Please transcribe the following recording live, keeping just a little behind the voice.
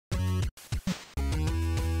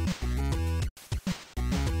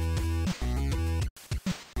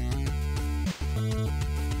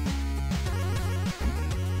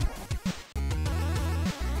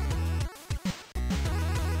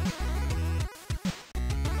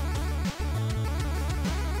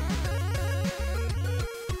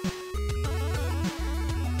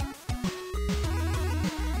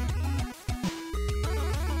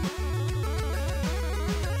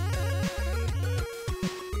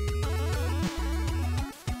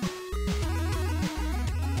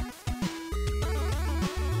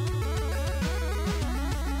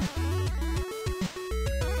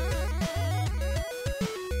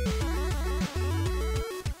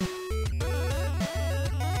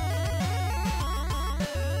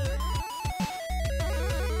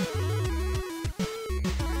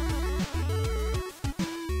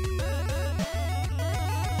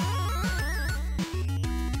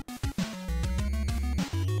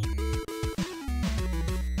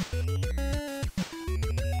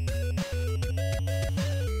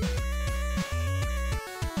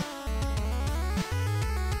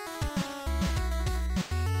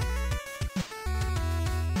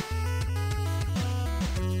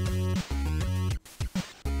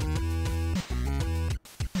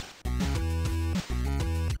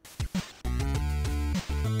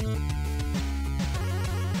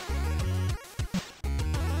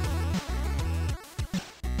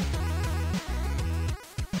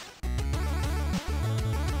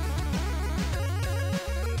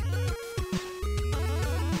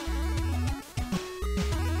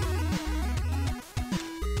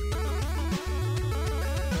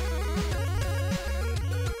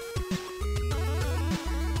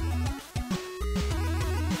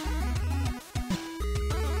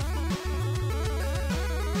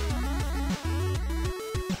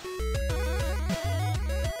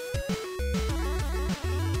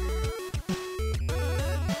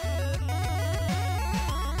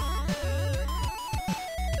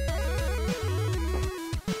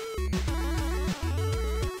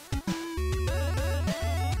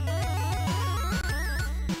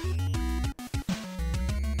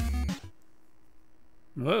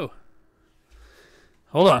Whoa.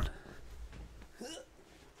 Hold on.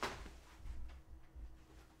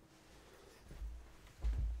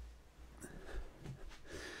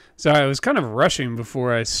 Sorry, I was kind of rushing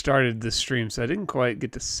before I started the stream, so I didn't quite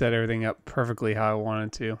get to set everything up perfectly how I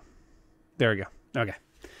wanted to. There we go. Okay.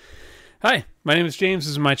 Hi, my name is James.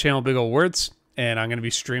 This is my channel, Big Ol' Words, and I'm going to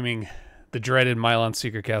be streaming the dreaded MILON'S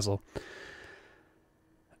Secret Castle.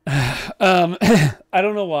 I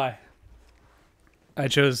don't know why I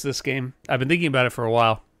chose this game. I've been thinking about it for a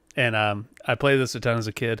while, and I played this a ton as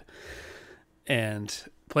a kid, and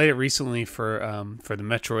played it recently for the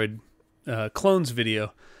Metroid clones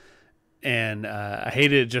video, and I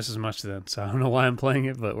hated it just as much then. So I don't know why I'm playing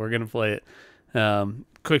it, but we're gonna play it.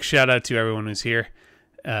 Quick shout out to everyone who's here,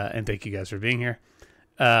 and thank you guys for being here.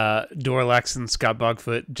 Dora Laxton, Scott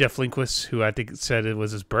Bogfoot, Jeff Linquist, who I think said it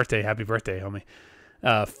was his birthday. Happy birthday, homie.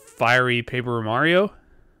 Fiery Paper Mario.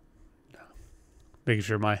 Making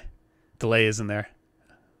sure my delay isn't there.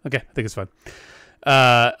 Okay, I think it's fine.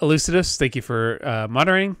 Elucidus, thank you for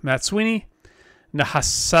moderating. Matt Sweeney.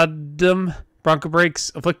 Nahasadum, Bronco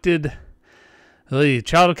Breaks, Afflicted,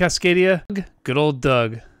 Child of Cascadia, good old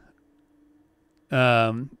Doug.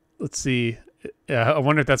 Let's see. I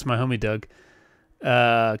wonder if that's my homie Doug.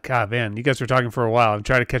 God, man, you guys were talking for a while. I'm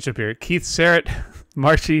trying to catch up here. Keith Sarrett,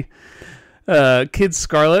 Marshy, Kid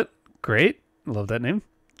Scarlet, great, love that name.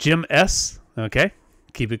 Jim S, okay,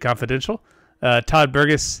 keep it confidential. Todd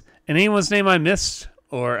Burgess, and anyone's name I missed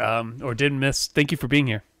or didn't miss, thank you for being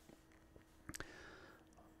here.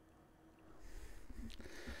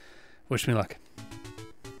 Wish me luck.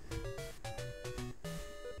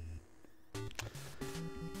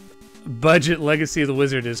 Budget Legacy of the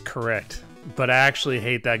Wizard is correct, but I actually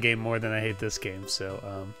hate that game more than I hate this game,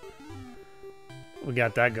 so we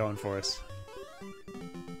got that going for us.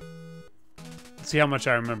 Let's see how much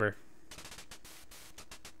I remember.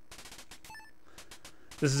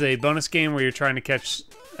 This is a bonus game where you're trying to catch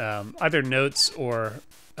either notes or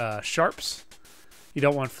sharps. You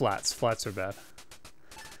don't want flats. Flats are bad.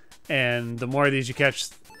 And the more of these you catch,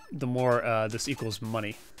 the more this equals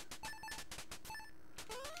money.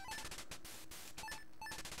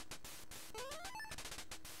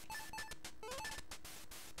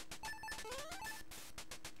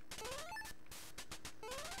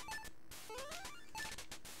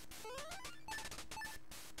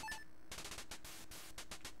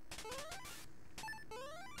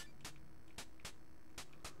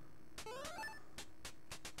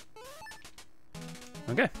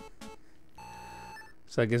 Okay.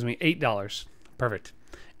 So that gives me $8. Perfect.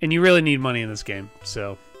 And you really need money in this game.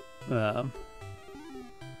 So,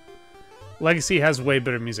 Legacy has way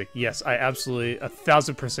better music. Yes, I absolutely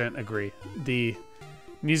 1000% agree. The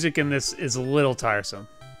music in this is a little tiresome.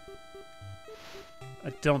 I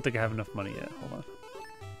don't think I have enough money yet. Hold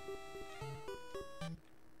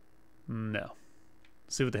on. No.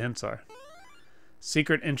 Let's see what the hints are.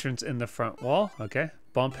 Secret entrance in the front wall. Okay.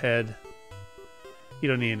 Bump head. You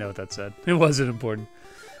don't need to know what that said. It wasn't important.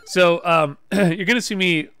 So, you're going to see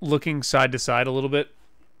me looking side to side a little bit.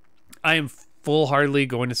 I am full-heartedly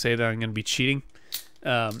going to say that I'm going to be cheating.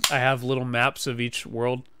 I have little maps of each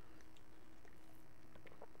world.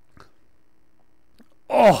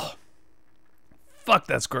 Oh! Fuck,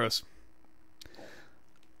 that's gross.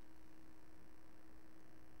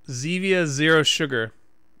 Zevia Zero Sugar.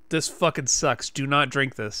 This fucking sucks. Do not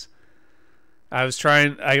drink this. I was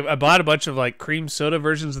trying. I bought a bunch of like cream soda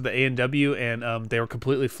versions of the A&W, and they were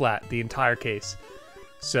completely flat the entire case.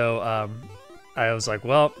 So I was like,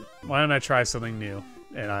 well, why don't I try something new?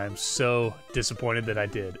 And I'm so disappointed that I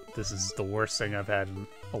did. This is the worst thing I've had in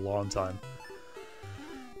a long time.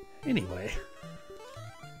 Anyway,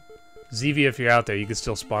 Zevia, if you're out there, you can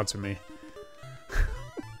still sponsor me.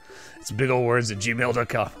 It's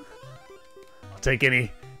bigolwords@gmail.com. I'll take any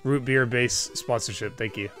root beer based sponsorship.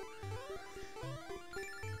 Thank you.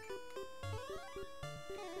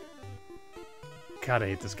 God, I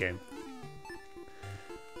hate this game.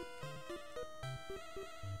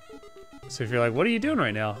 So if you're like, what are you doing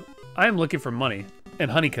right now? I am looking for money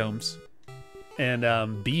and honeycombs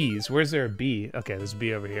and bees. Where's there a bee? Okay, there's a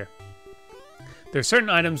bee over here. There are certain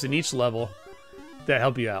items in each level that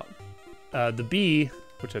help you out. The bee,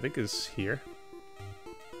 which I think is here.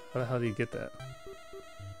 How the hell do you get that?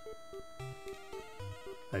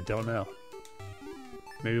 I don't know.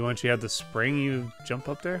 Maybe once you have the spring, you jump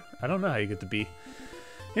up there? I don't know how you get the bee.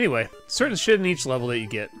 Anyway, certain shit in each level that you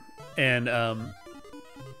get. And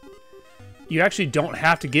you actually don't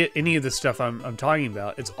have to get any of the stuff I'm talking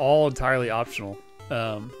about. It's all entirely optional.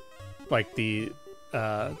 Like the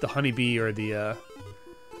honeybee or the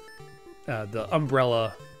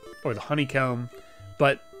umbrella or the honeycomb.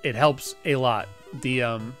 but it helps a lot.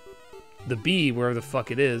 The bee, wherever the fuck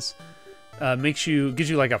it is, gives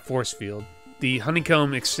you like a force field. The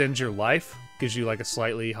honeycomb extends your life, gives you like a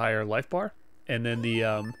slightly higher life bar, and then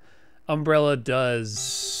the umbrella does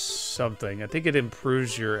something. I think it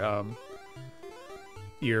improves your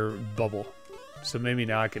bubble. So maybe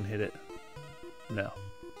now I can hit it. No.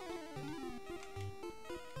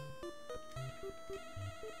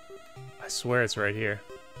 I swear it's right here.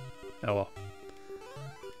 Oh well.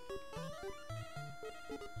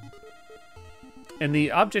 And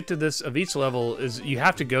the object of each level is you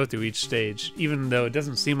have to go through each stage, even though it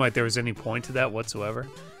doesn't seem like there was any point to that whatsoever.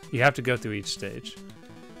 You have to go through each stage.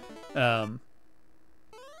 Oh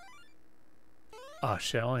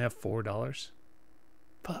shit, I only have $4.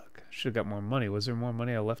 Fuck, I should have got more money. Was there more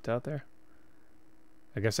money I left out there?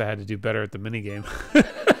 I guess I had to do better at the minigame.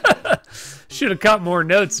 Should have caught more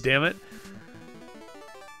notes, damn it.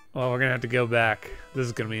 Well, we're gonna have to go back. This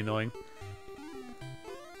is gonna be annoying.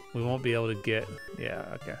 We won't be able to get... Yeah,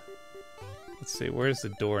 okay. Let's see, where's the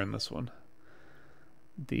door in this one?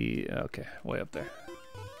 Okay, way up there.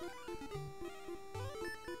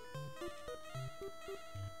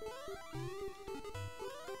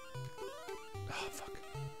 Oh, fuck.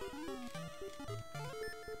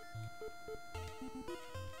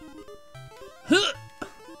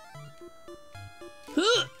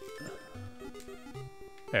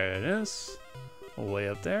 There it is. Way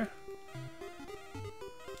up there.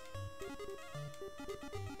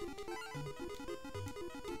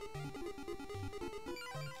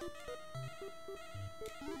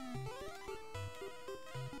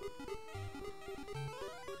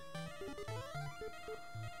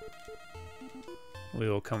 We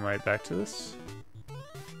will come right back to this.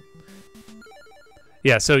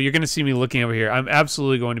 Yeah, so you're going to see me looking over here. I'm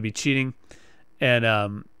absolutely going to be cheating. And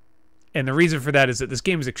the reason for that is that this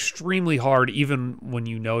game is extremely hard even when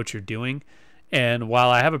you know what you're doing. And while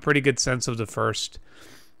I have a pretty good sense of the first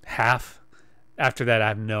half, after that I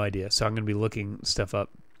have no idea. So I'm going to be looking stuff up.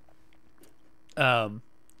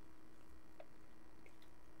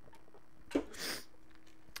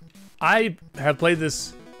 I have played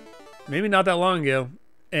this maybe not that long ago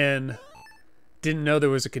and didn't know there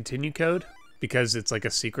was a continue code because it's like a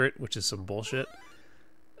secret, which is some bullshit.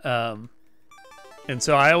 And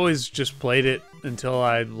so I always just played it until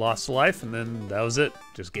I lost a life, and then that was it.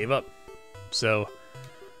 Just gave up. So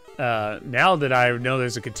now that I know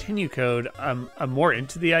there's a continue code, I'm more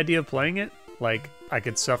into the idea of playing it. Like, I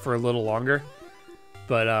could suffer a little longer.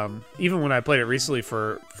 But even when I played it recently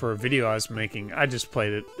for a video I was making, I just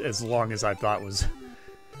played it as long as I thought was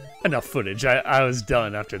enough footage. I was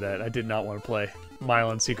done after that. I did not want to play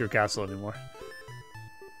MILON'S Secret Castle anymore.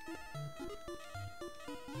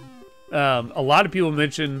 A lot of people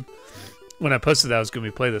mentioned when I posted that I was going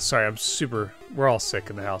to be playing this. Sorry, we're all sick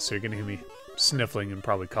in the house, so you're going to hear me sniffling and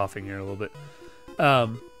probably coughing here a little bit.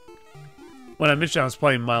 When I mentioned I was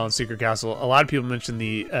playing MILON'S Secret Castle, a lot of people mentioned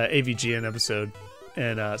the AVGN episode.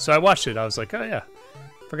 And so I watched it. I was like, oh yeah,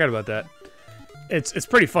 forgot about that. It's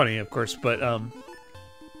pretty funny, of course, but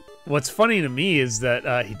what's funny to me is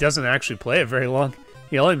that he doesn't actually play it very long.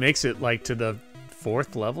 He only makes it like to the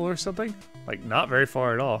 4th level or something. Like, not very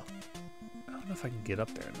far at all. I don't know if I can get up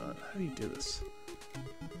there or not. How do you do this?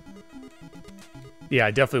 Yeah,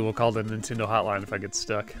 I definitely will call the Nintendo hotline if I get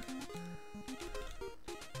stuck.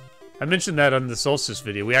 I mentioned that on the Solstice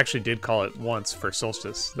video. We actually did call it once for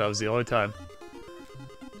Solstice. That was the only time.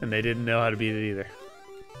 And they didn't know how to beat it either.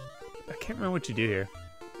 I can't remember what you do here.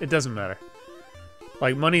 It doesn't matter.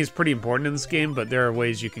 Like, money is pretty important in this game, but there are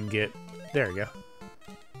ways you can get... There we go.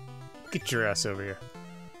 Get your ass over here.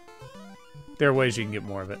 There are ways you can get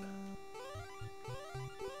more of it.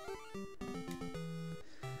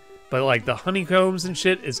 But, like, the honeycombs and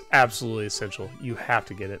shit is absolutely essential. You have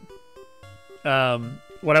to get it.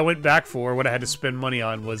 What I went back for, what I had to spend money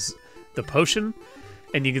on, was the potion.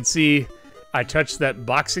 And you can see... I touched that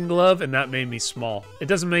boxing glove, and that made me small. It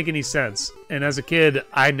doesn't make any sense. And as a kid,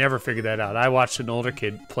 I never figured that out. I watched an older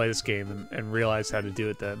kid play this game and realized how to do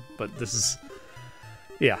it then. But this is...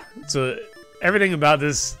 Yeah. So everything about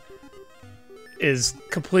this is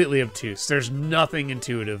completely obtuse. There's nothing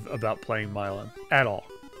intuitive about playing Milon at all.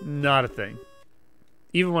 Not a thing.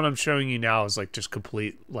 Even what I'm showing you now is like just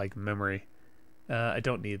complete like memory. I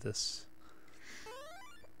don't need this.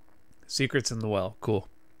 Secrets in the well. Cool.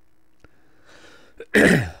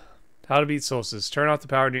 How to beat Solstice. Turn off the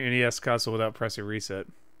power to your NES console without pressing reset.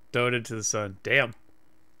 Throw it into the sun. Damn.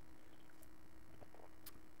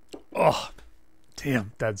 Oh.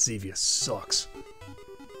 Damn, that Zevia sucks.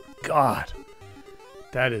 God.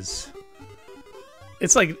 That is...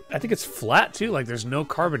 It's like, I think it's flat too. Like there's no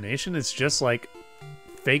carbonation. It's just like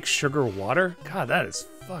fake sugar water? God, that is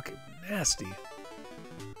fucking nasty.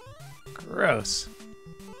 Gross.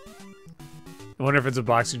 I wonder if it's a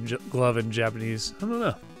boxing glove in Japanese. I don't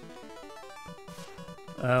know.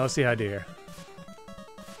 Let's see how I do here.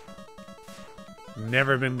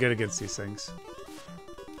 Never been good against these things.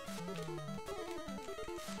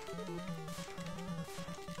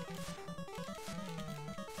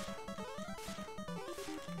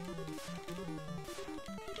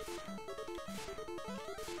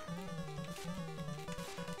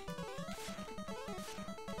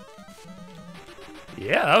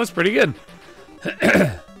 Yeah, that was pretty good.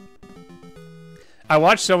 I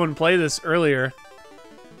watched someone play this earlier,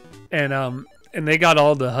 and they got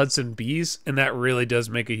all the Hudson bees, and that really does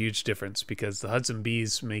make a huge difference because the Hudson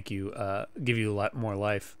bees make you give you a lot more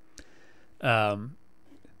life. You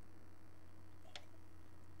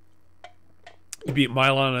beat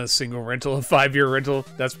Milon on a single rental, a 5-year rental.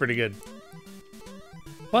 That's pretty good.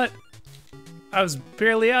 What? I was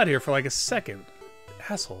barely out here for like a second.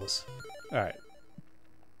 Assholes. All right.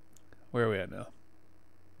 Where are we at now?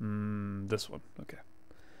 This one. Okay.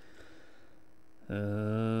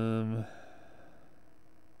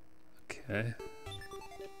 Okay.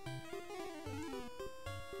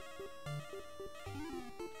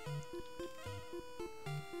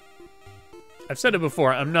 I've said it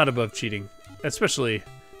before, I'm not above cheating. Especially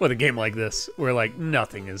with a game like this, where like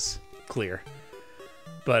nothing is clear.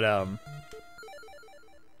 But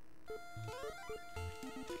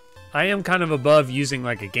I am kind of above using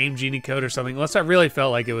like a Game Genie code or something, unless I really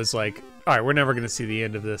felt like it was like, alright, we're never going to see the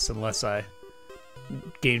end of this unless I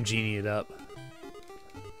Game Genie it up.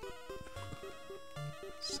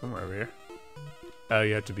 Somewhere over here. Oh,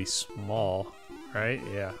 you have to be small, right?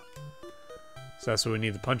 Yeah. So that's what we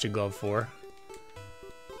need the punching glove for.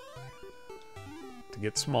 To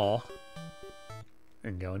get small.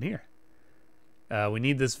 And go in here. We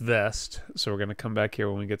need this vest, so we're going to come back here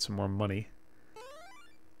when we get some more money.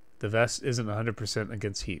 The vest isn't 100%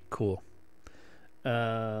 against heat. Cool.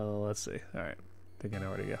 Let's see. Alright. I think I know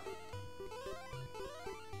where to go.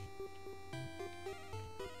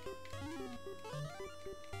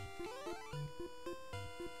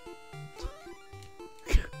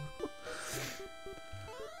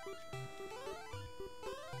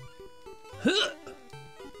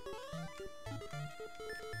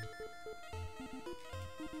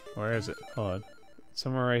 Where is it? Hold on. It's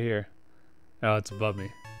somewhere right here. Oh, it's above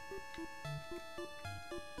me.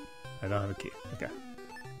 I don't have a key. Okay.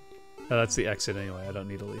 Oh, that's the exit anyway. I don't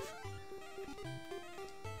need to leave.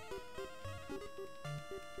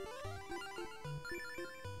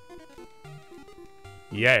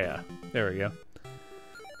 Yeah. There we go.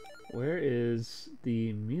 Where is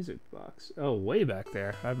the music box? Oh, way back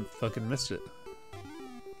there. I haven't fucking missed it.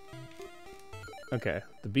 Okay.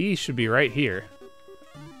 The bee should be right here.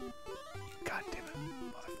 God damn it,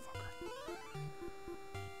 motherfucker.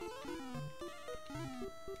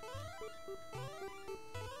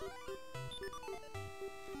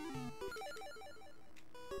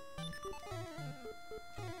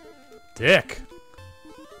 Dick.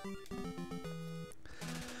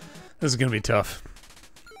 This is gonna be tough.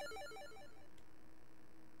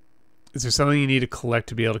 Is there something you need to collect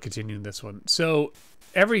to be able to continue in this one? So,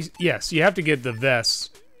 yes, you have to get the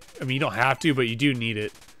vest. I mean, you don't have to, but you do need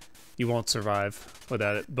it. You won't survive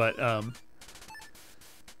without it. But,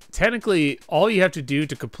 technically, all you have to do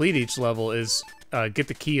to complete each level is get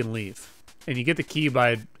the key and leave. And you get the key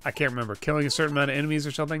by, I can't remember, killing a certain amount of enemies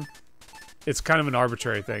or something. It's kind of an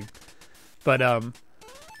arbitrary thing. But,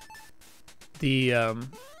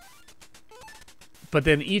 but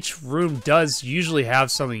then each room does usually have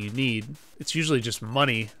something you need. It's usually just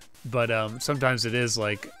money, but sometimes it is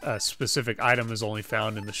like a specific item is only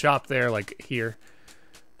found in the shop there, like here.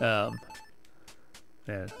 Man.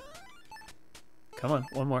 Come on,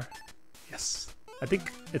 one more. Yes. I think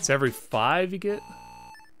it's every 5 you get.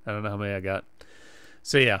 I don't know how many I got.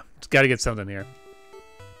 So yeah, it's got to get something here.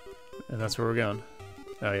 And that's where we're going.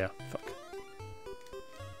 Oh yeah, fuck.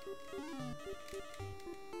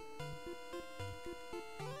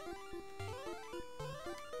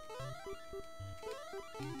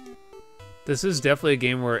 This is definitely a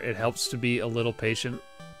game where it helps to be a little patient,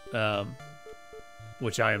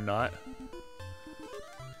 which I am not.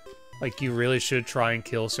 Like, you really should try and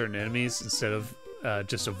kill certain enemies instead of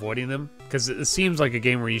just avoiding them, because it seems like a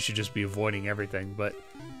game where you should just be avoiding everything, but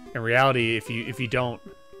in reality, if you don't,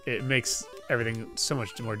 it makes everything so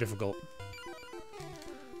much more difficult.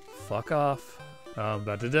 Fuck off. I'm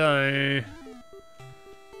about to die.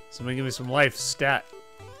 Somebody give me some life, stat.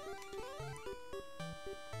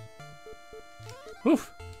 Whew.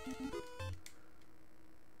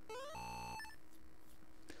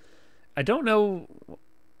 I don't know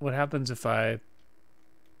what happens if I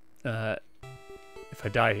die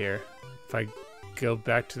here. If I go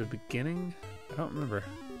back to the beginning, I don't remember.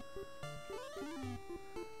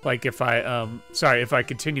 Like if I if I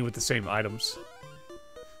continue with the same items.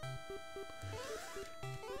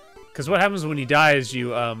 Because what happens when you die is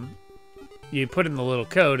you put in the little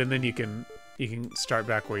code and then you can start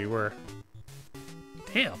back where you were.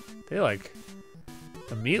 Damn, they like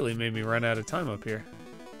immediately made me run out of time up here.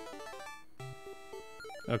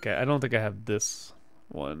 Okay, I don't think I have this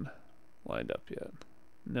one lined up yet.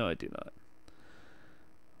 No, I do not.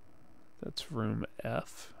 That's room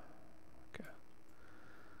F. Okay.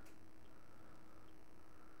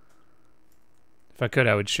 If I could,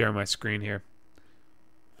 I would share my screen here.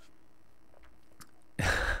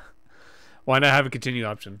 Why not have a continue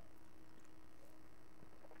option?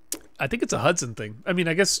 I think it's a Hudson thing. I mean,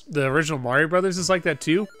 I guess the original Mario Brothers is like that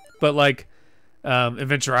too, but like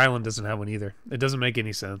Adventure Island doesn't have one either. It doesn't make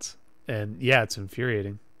any sense. And yeah, it's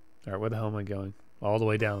infuriating. All right, where the hell am I going? All the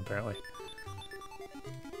way down, apparently.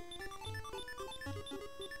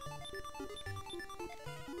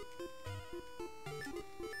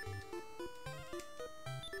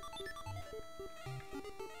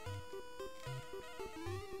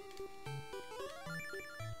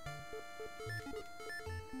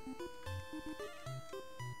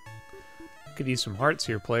 Could use some hearts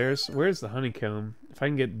here, players. Where's the honeycomb? If I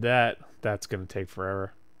can get that, that's gonna take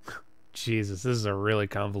forever. Jesus, this is a really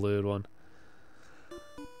convoluted one.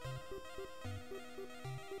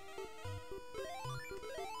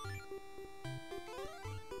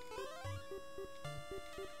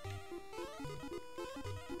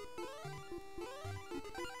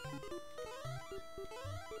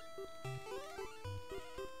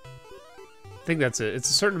 I think that's it. It's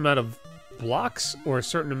a certain amount of blocks or a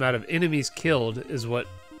certain amount of enemies killed is what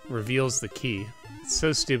reveals the key. It's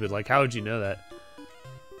so stupid. Like, how would you know that?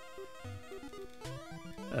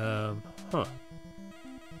 Huh.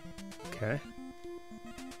 Okay.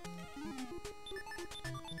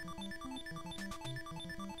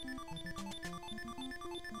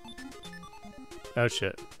 Oh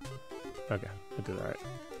shit. Okay, I did alright.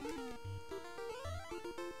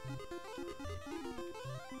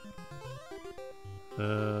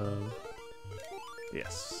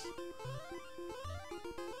 Yes.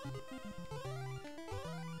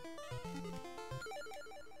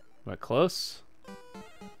 Am I close?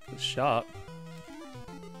 The shop.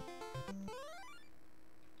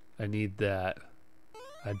 I need that.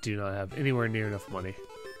 I do not have anywhere near enough money.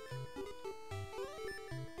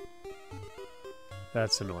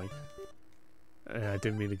 That's annoying. I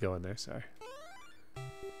didn't mean to go in there, sorry.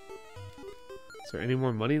 Is there any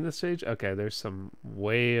more money in this stage? Okay, there's some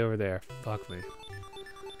way over there. Fuck me.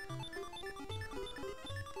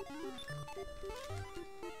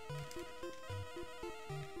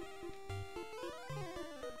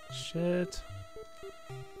 Shit.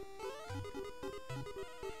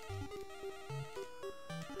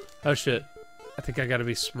 Oh shit. I think I gotta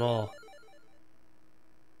be small.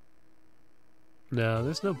 No,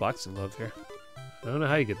 there's no boxing glove here. I don't know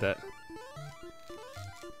how you get that.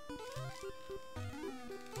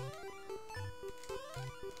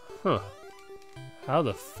 Huh. How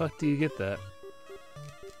the fuck do you get that?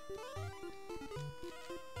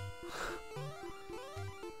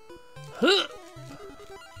 Huh.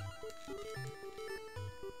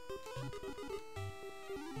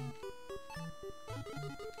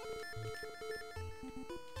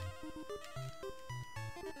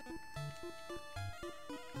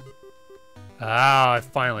 Ah, I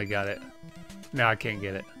finally got it. Now I can't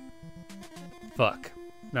get it. Fuck.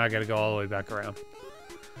 Now I gotta go all the way back around.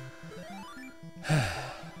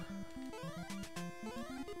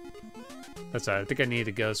 That's alright. I think I need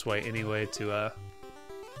to go this way anyway to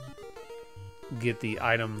get the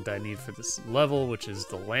item that I need for this level, which is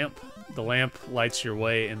the lamp. The lamp lights your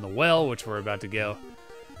way in the well, which we're about to go.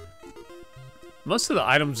 Most of the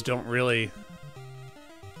items don't really...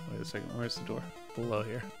 Wait a second. Where's the door? Below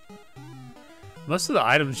here. Most of the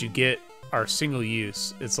items you get are single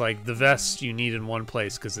use. It's like the vest you need in one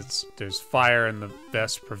place because there's fire and the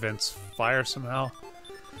vest prevents fire somehow.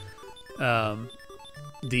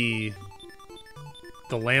 The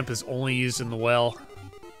lamp is only used in the well,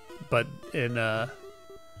 but the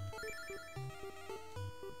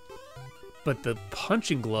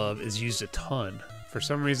punching glove is used a ton. For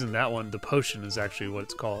some reason that one, the potion is actually what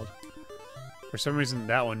it's called. For some reason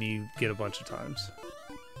that one you get a bunch of times.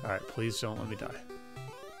 Alright, please don't let me die.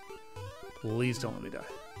 Please don't let me die.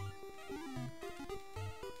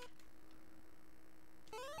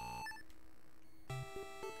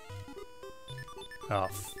 Oh,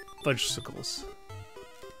 fudgesicles.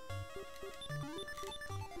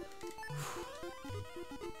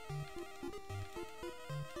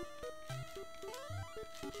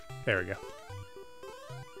 There we go.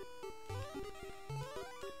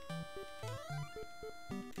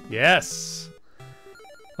 Yes!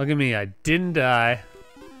 Look at me, I didn't die.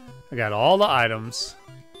 I got all the items.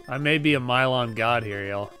 I may be a Milon god here,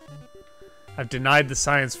 y'all. I've denied the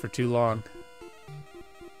science for too long.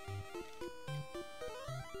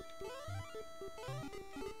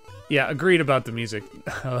 Yeah, agreed about the music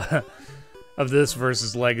of this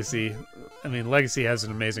versus Legacy. I mean, Legacy has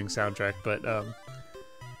an amazing soundtrack, but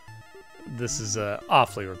this is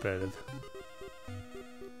awfully repetitive.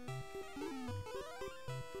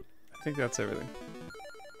 I think that's everything.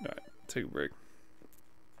 Alright, take a break.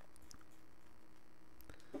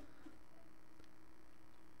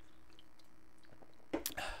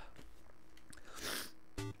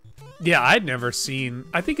 Yeah, I'd never seen...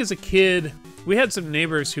 I think as a kid, we had some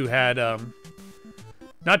neighbors who had,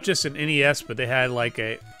 not just an NES, but they had like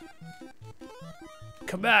a...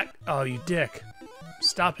 Come back! Oh, you dick.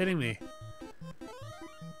 Stop hitting me.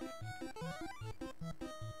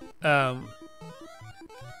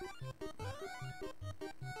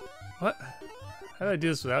 What? How do I do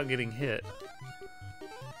this without getting hit?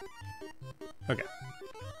 Okay.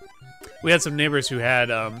 We had some neighbors who had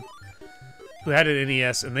an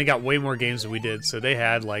NES, and they got way more games than we did. So they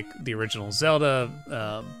had like the original Zelda.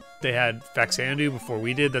 They had Faxanadu before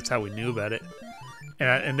we did. That's how we knew about it.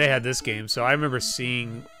 And they had this game. So I remember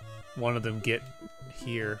seeing one of them get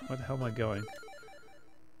here. Where the hell am I going?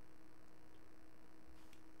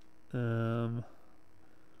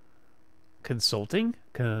 Consulting?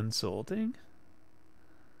 Consulting?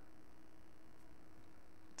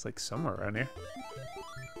 It's like somewhere around here.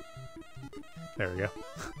 There we go.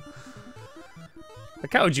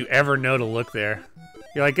 Like, how would you ever know to look there?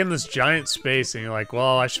 You're like in this giant space and you're like,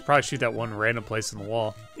 well, I should probably shoot that one random place in the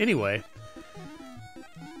wall. Anyway.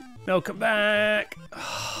 No, come back!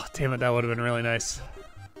 Oh, damn it, that would have been really nice.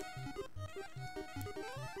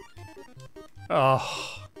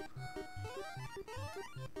 Oh.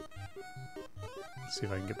 Let's see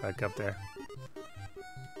if I can get back up there.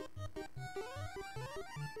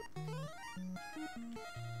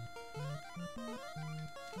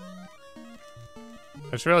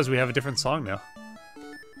 I just realized we have a different song now.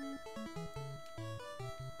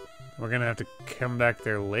 We're gonna have to come back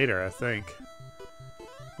there later, I think.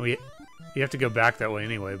 You have to go back that way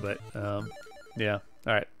anyway, but yeah.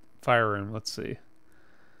 All right, fire room. Let's see.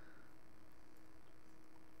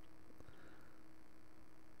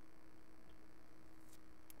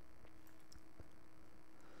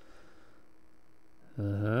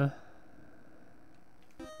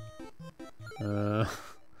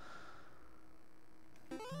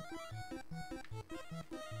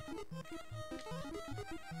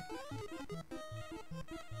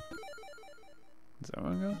 Is that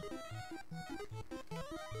where I'm going?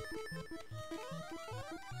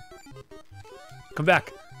 Come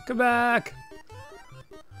back! Come back!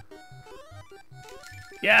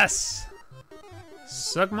 Yes!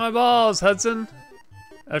 Suck my balls, Hudson!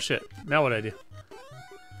 Oh shit, now what do I do?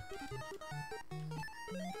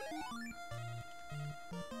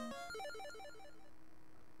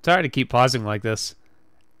 Sorry to keep pausing like this.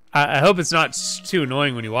 I hope it's not too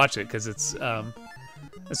annoying when you watch it, because it's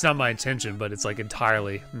not my intention, but it's like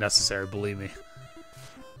entirely necessary, believe me.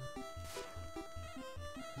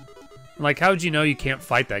 Like, how would you know you can't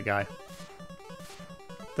fight that guy?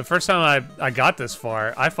 The first time I got this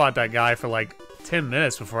far, I fought that guy for like 10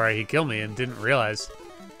 minutes before he killed me and didn't realize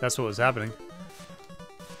that's what was happening.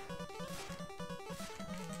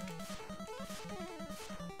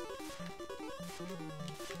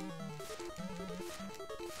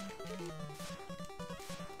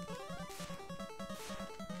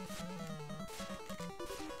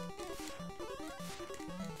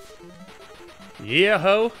 Yeah,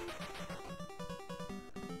 ho!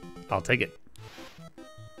 I'll take it.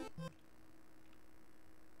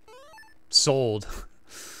 Sold.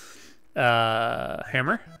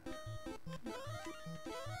 Hammer?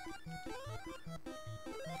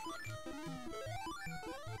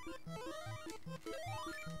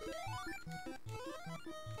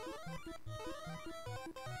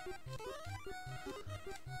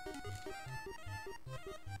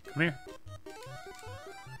 Come here.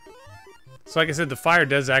 So like I said, the fire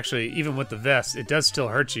does actually, even with the vest, it does still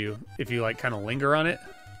hurt you if you like kind of linger on it.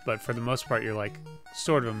 But for the most part, you're like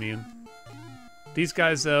sort of immune. These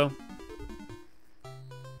guys though,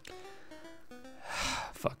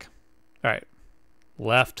 fuck. All right,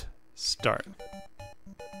 left, start.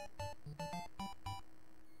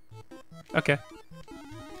 Okay.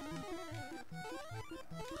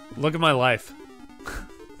 Look at my life.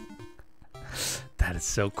 That is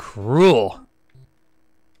so cruel.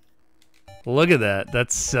 Look at that.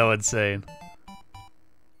 That's so insane.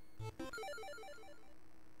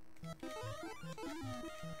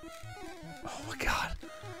 Oh my god.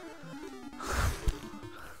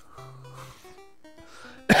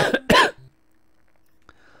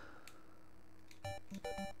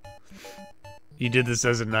 You did this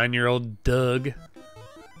as a 9-year-old, Doug.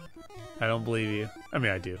 I don't believe you. I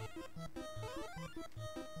mean, I do.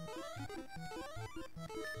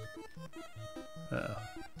 Uh-oh.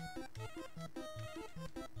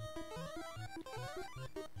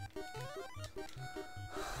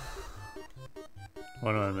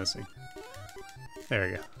 What am I missing? There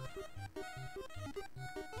we go.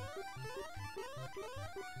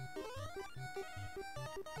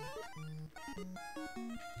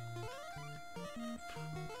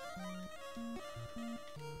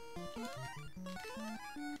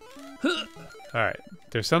 Alright,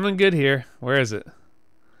 there's something good here. Where is it?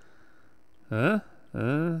 Huh?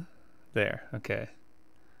 There, okay.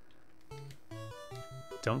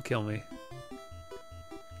 Don't kill me.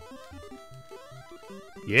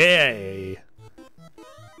 Yay!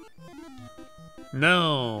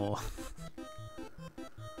 No!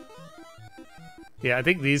 Yeah, I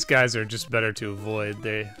think these guys are just better to avoid.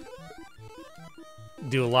 They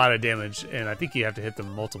do a lot of damage, and I think you have to hit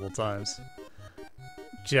them multiple times.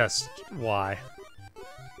 Just why?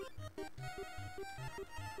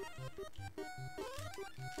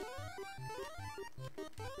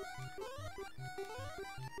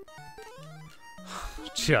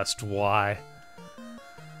 Just why?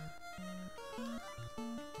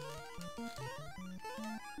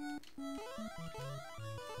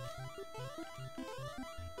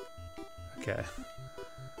 Okay.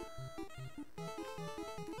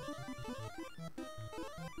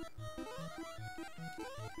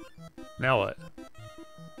 Now what?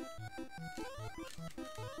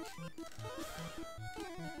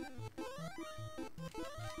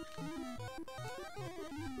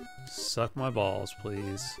 Suck my balls,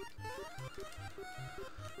 please.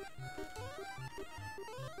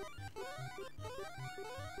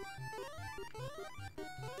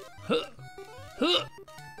 Huh. Huh.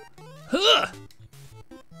 Huh.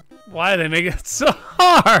 Why do they make it so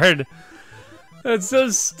hard? That's so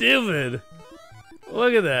stupid.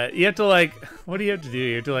 Look at that. You have to like, what do you have to do?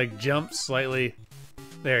 You have to like jump slightly.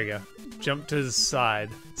 There you go. Jump to the side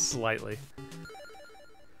slightly.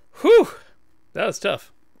 Whew. That was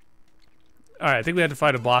tough. Alright, I think we had to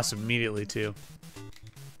fight a boss immediately too.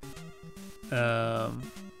 Can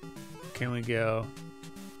we go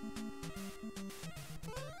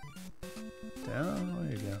down?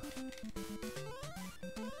 There you go.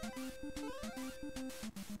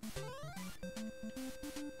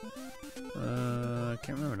 I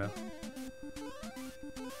can't remember now.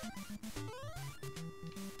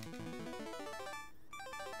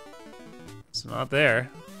 It's not there.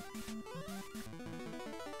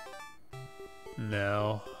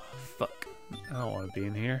 No. Fuck. I don't want to be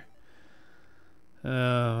in here.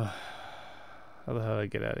 How the hell do I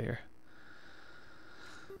get out of here?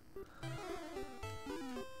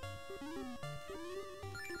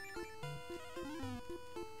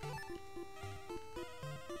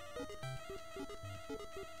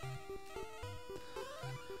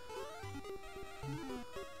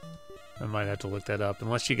 I might have to look that up,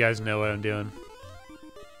 unless you guys know what I'm doing.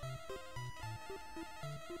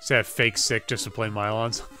 Is that fake sick just to play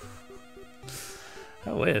MILON'S?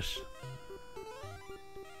 I wish.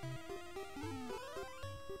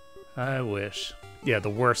 I wish. Yeah, the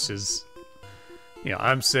worst is, you know,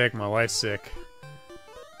 I'm sick, my wife's sick,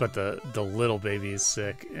 but the little baby is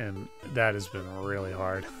sick, and that has been really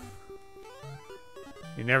hard.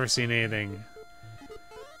 You've never seen anything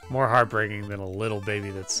more heartbreaking than a little baby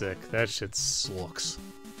that's sick. That shit sucks.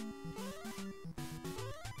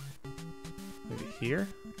 Maybe here?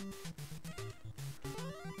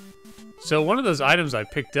 So one of those items I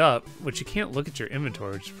picked up, which you can't look at your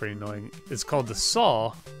inventory, which is pretty annoying, is called the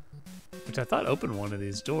saw, which I thought opened one of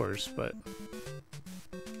these doors, but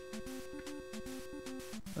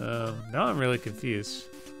now I'm really confused.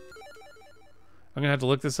 I'm gonna have to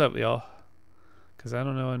look this up, y'all, because I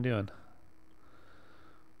don't know what I'm doing.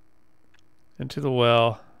 Into the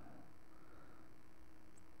well.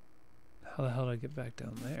 How the hell do I get back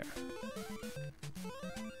down there?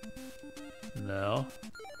 No.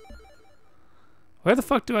 Where the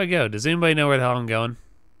fuck do I go? Does anybody know where the hell I'm going?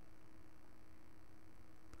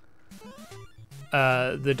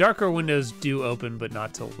 The darker windows do open, but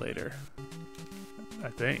not till later. I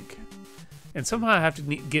think. And somehow I have to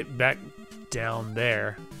get back down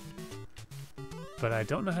there. But I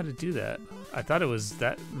don't know how to do that. I thought it was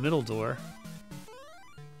that middle door.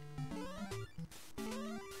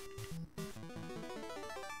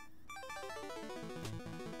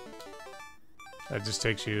 That just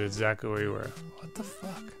takes you exactly where you were. What the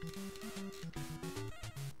fuck?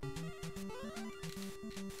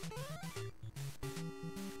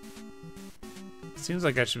 Seems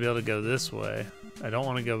like I should be able to go this way. I don't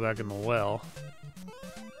want to go back in the well.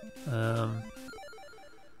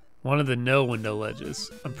 One of the no window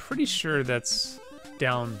ledges. I'm pretty sure that's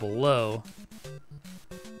down below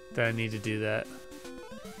that I need to do that.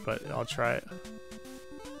 But I'll try it.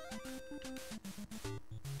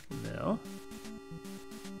 No.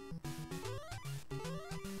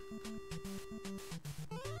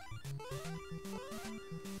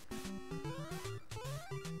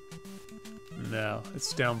 No,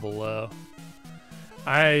 it's down below.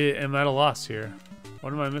 I am at a loss here.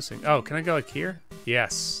 What am I missing? Oh, can I go like here?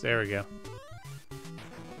 Yes, there we go.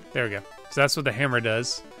 There we go. So that's what the hammer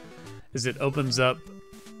does, is it opens up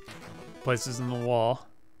places in the wall.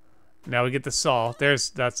 Now we get the saw.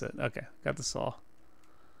 That's it. Okay, got the saw.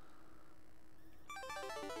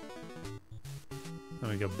 Then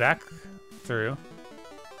we go back through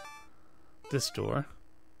this door.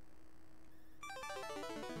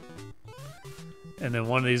 And then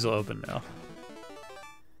one of these will open now.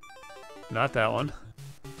 Not that one.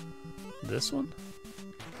 This one?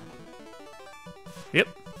 Yep.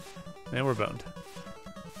 And we're boned.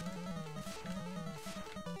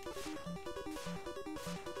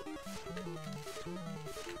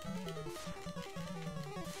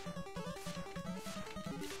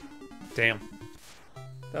 Damn.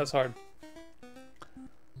 That was hard.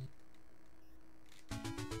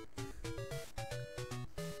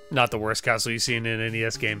 Not the worst castle you've seen in an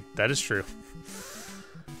NES game. That is true.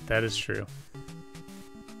 That is true.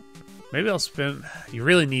 Maybe I'll spend... You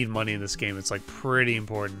really need money in this game. It's like pretty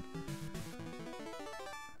important.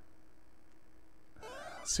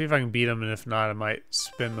 Let's see if I can beat him, and if not, I might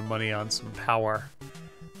spend the money on some power,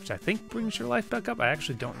 which I think brings your life back up. I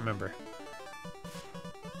actually don't remember.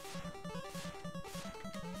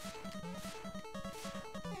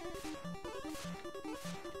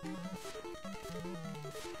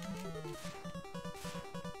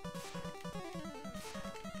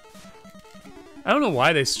 I don't know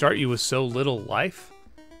why they start you with so little life.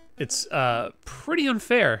 It's pretty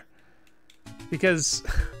unfair. Because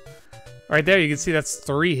right there you can see that's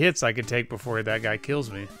 3 hits I could take before that guy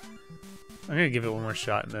kills me. I'm going to give it one more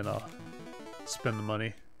shot and then I'll spend the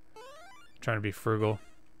money. Trying to be frugal.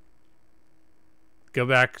 Go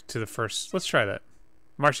back to the first. Let's try that.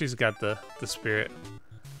 Marshy's got the spirit.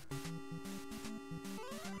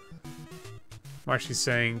 Marshy's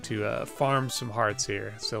saying to farm some hearts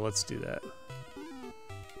here. So let's do that.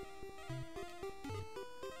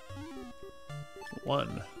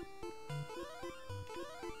 1.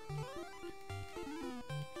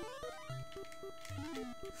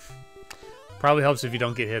 Probably helps if you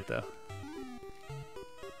don't get hit, though.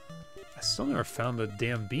 I still never found the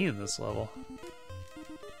damn bee in this level.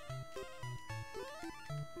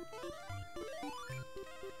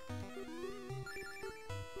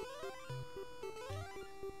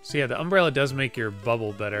 So yeah, the umbrella does make your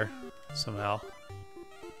bubble better somehow,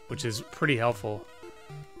 which is pretty helpful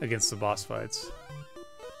against the boss fights.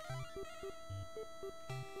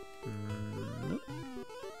 Nope.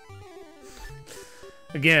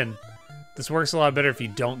 Again, this works a lot better if you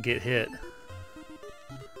don't get hit,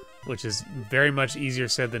 which is very much easier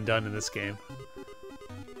said than done in this game.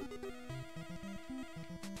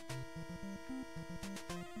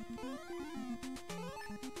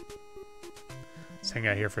 Let's hang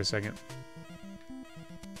out here for a second.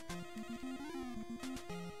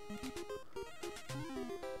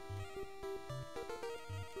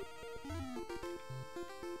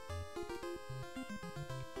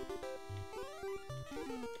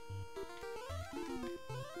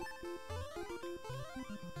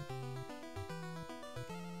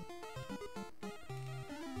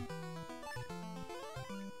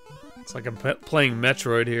 It's like I'm playing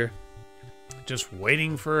Metroid here. Just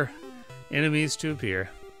waiting for enemies to appear.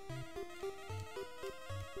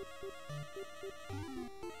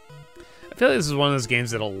 I feel like this is one of those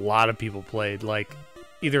games that a lot of people played, like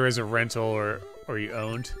either as a rental or you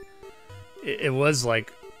owned. It was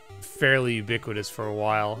like fairly ubiquitous for a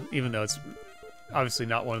while, even though it's obviously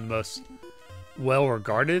not one of the most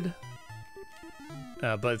well-regarded.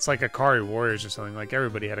 But it's like Akari Warriors or something. Like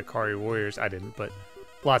everybody had Akari Warriors. I didn't, but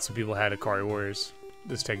lots of people had Akari Warriors.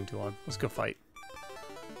 This is taking too long. Let's go fight.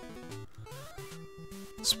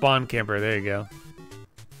 Spawn camper, there you go.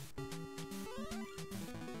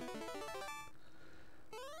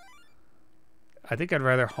 I think I'd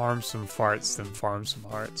rather harm some farts than farm some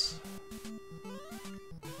hearts.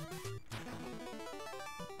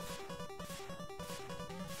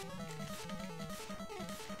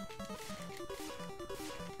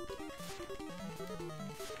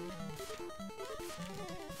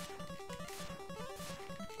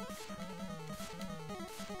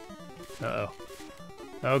 Uh-oh.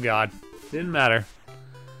 Oh, God. Didn't matter.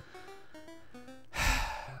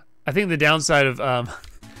 I think the downside of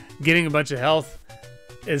getting a bunch of health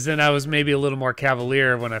is then I was maybe a little more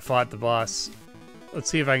cavalier when I fought the boss. Let's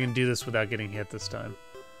see if I can do this without getting hit this time.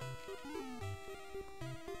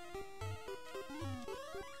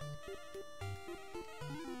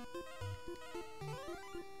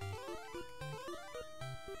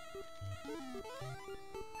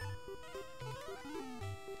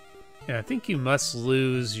 Yeah, I think you must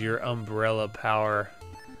lose your umbrella power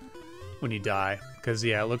when you die. Because,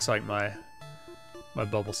 yeah, it looks like my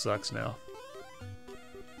bubble sucks now.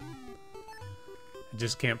 I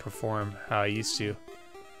just can't perform how I used to.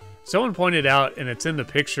 Someone pointed out, and it's in the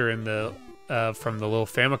picture in the from the little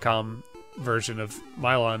Famicom version of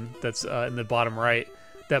Milon that's in the bottom right,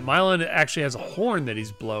 that Milon actually has a horn that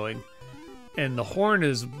he's blowing. And the horn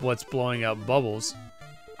is what's blowing out bubbles.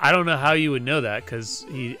 I don't know how you would know that, because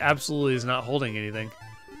he absolutely is not holding anything.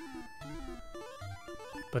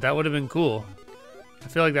 But that would have been cool. I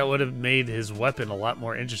feel like that would have made his weapon a lot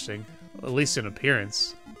more interesting, at least in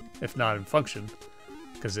appearance, if not in function.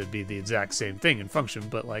 Because it'd be the exact same thing in function,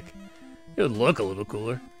 but like, it would look a little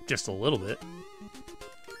cooler, just a little bit.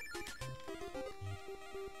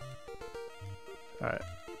 Alright.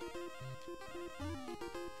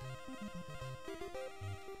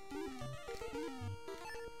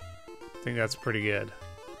 I think that's pretty good.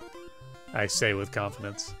 I say with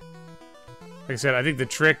confidence. Like I said, I think the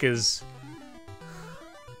trick is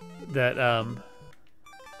that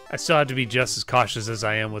I still have to be just as cautious as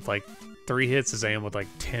I am with like 3 hits as I am with like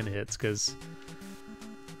 10 hits, because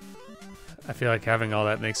I feel like having all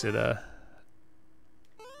that makes it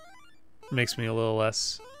makes me a little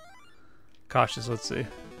less cautious. Let's see.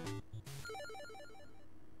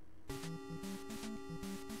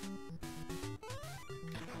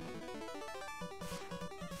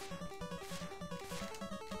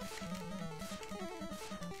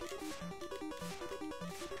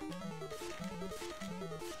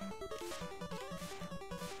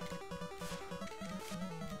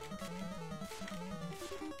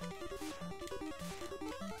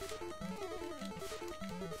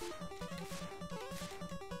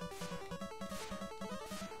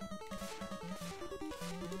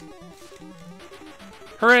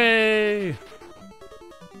 Hooray!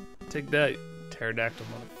 Take that, pterodactyl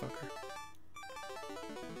motherfucker.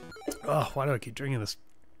 Oh, why do I keep drinking this?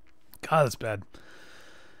 God, that's bad.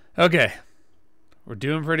 Okay. We're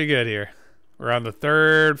doing pretty good here. We're on the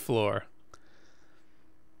 3rd floor.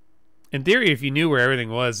 In theory, if you knew where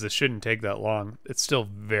everything was, this shouldn't take that long. It's still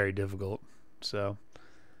very difficult. So,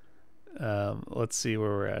 let's see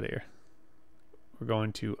where we're at here. We're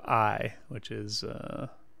going to I, which is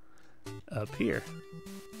up here.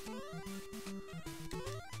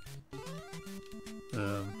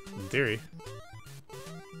 In theory.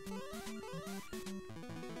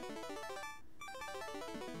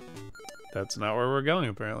 That's not where we're going,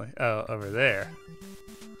 apparently. Oh, over there.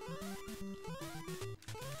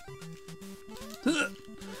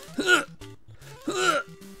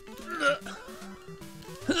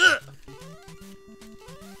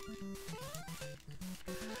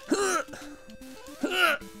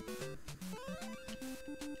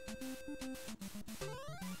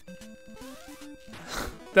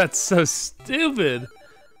 That's so stupid.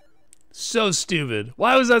 So stupid.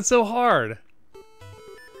 Why was that so hard?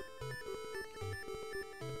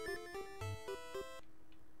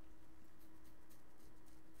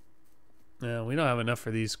 Yeah, we don't have enough for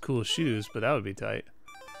these cool shoes, but that would be tight.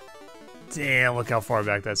 Damn, look how far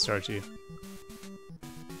back that starts you.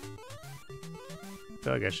 I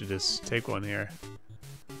feel like I should just take one here.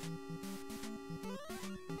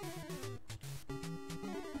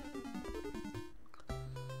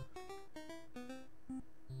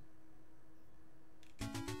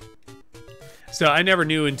 So I never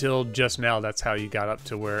knew until just now that's how you got up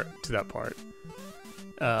to that part.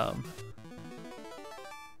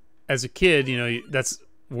 As a kid, you know, that's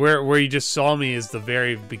where you just saw me is the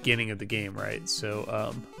very beginning of the game, right?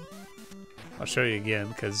 So I'll show you again,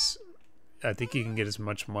 because I think you can get as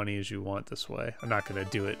much money as you want this way. I'm not going to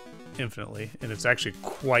do it infinitely, and it's actually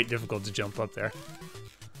quite difficult to jump up there.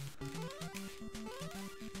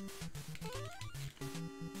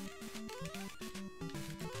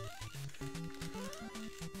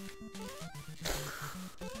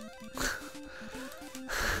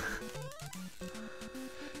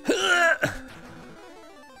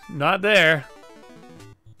 Not there.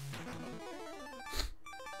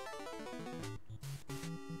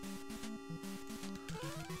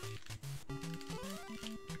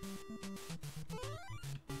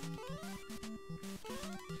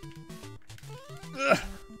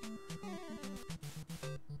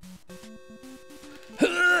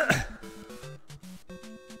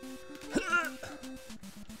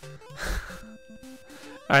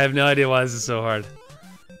 I have no idea why this is so hard.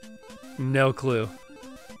 No clue.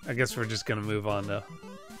 I guess we're just gonna move on though.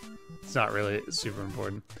 It's not really super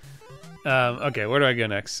important. Okay, where do I go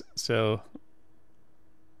next? So,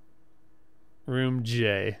 room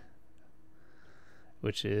J,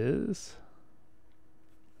 which is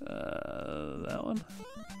that one.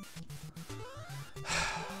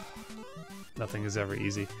 Nothing is ever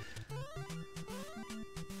easy.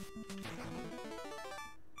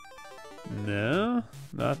 No,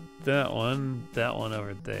 not that one. That one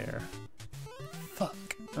over there. Fuck.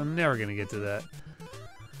 I'm never gonna get to that.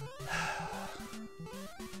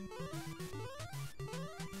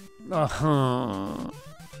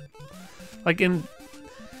 Like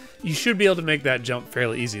you should be able to make that jump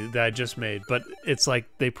fairly easy that I just made, but it's like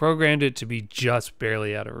they programmed it to be just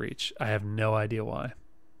barely out of reach. I have no idea why.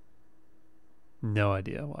 No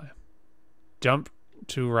idea why. Jump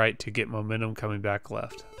to right to get momentum coming back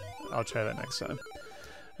left. I'll try that next time.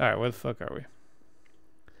 Alright, where the fuck are we?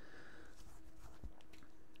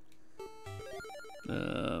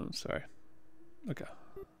 Sorry. Okay.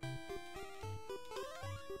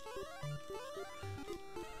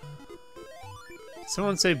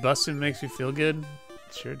 Someone say busting makes me feel good?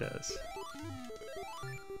 It sure does.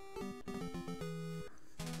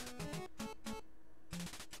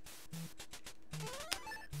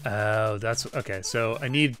 Oh, that's okay. So I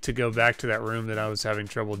need to go back to that room that I was having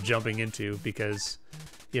trouble jumping into because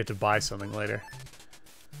you have to buy something later.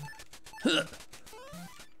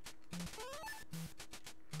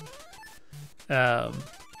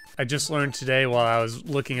 I just learned today while I was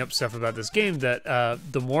looking up stuff about this game that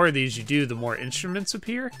the more of these you do, the more instruments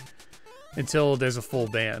appear until there's a full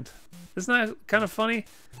band. Isn't that kind of funny?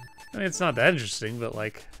 I mean, it's not that interesting, but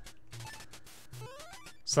like,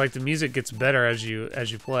 it's like the music gets better as you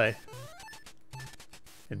play.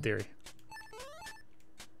 In theory.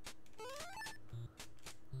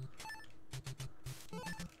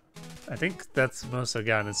 I think that's the most I've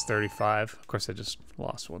gotten. It's 35. Of course, I just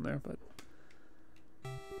lost one there, but.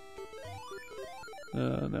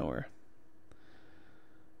 Nowhere.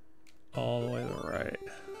 All the way to the right.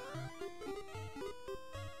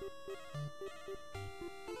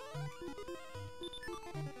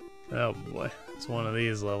 Oh boy, it's one of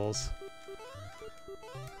these levels.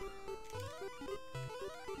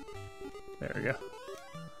 There we go.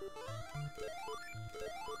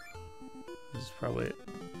 This is probably it.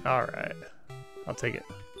 Alright. I'll take it.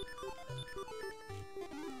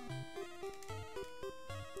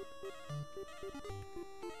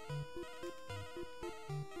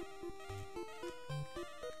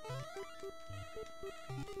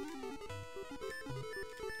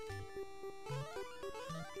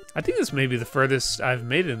 I think this may be the furthest I've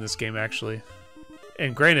made it in this game, actually.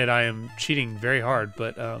 And granted, I am cheating very hard,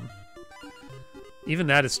 but even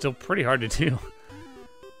that is still pretty hard to do.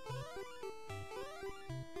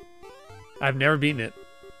 I've never beaten it.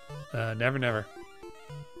 Never.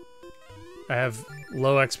 I have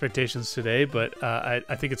low expectations today, but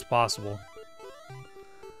I think it's possible.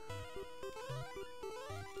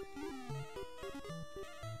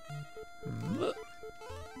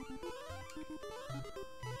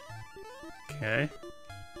 Okay.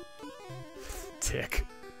 Tick.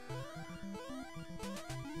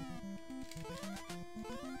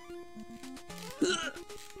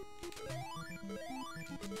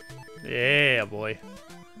 Yeah, boy.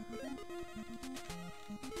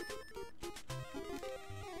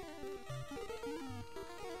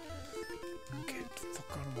 Get the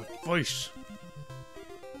fuck out of my face.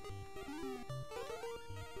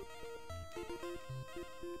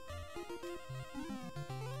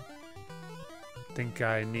 I think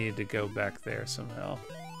I need to go back there somehow.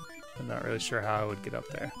 I'm not really sure how I would get up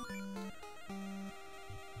there.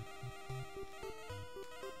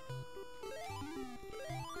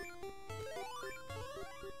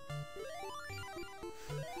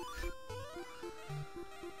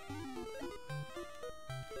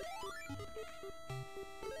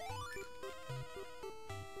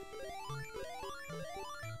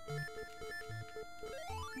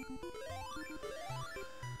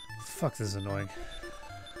 Fuck, this is annoying.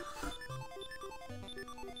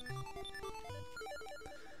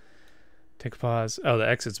 Take a pause. Oh, the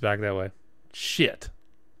exit's back that way. Shit.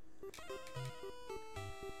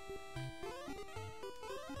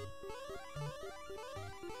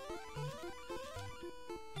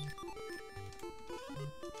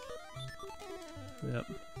 Yep.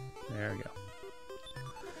 There we go.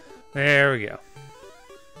 There we go.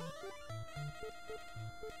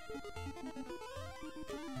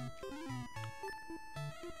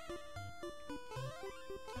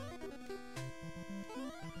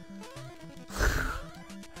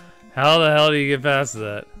 How the hell do you get past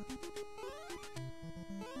that?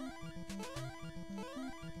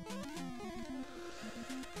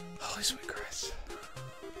 Holy sweet Christ.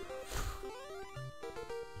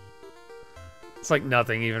 It's like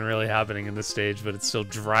nothing even really happening in this stage, but it's still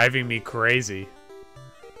driving me crazy.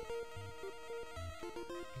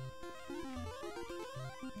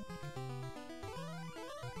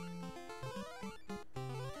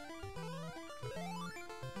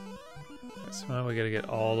 Somehow we gotta get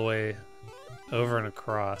all the way over and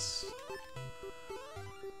across.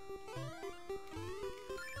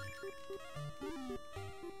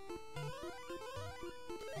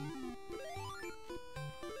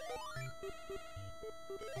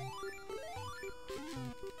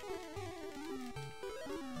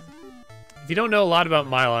 If you don't know a lot about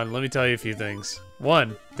Milon, let me tell you a few things.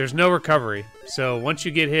 One, there's no recovery. So once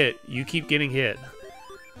you get hit, you keep getting hit.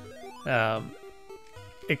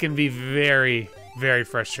 It can be very, very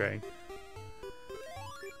frustrating.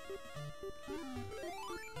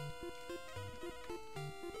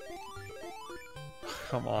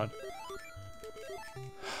 Come on.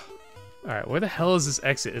 Alright, where the hell is this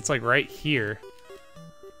exit? It's like right here.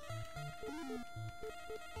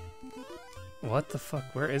 What the fuck?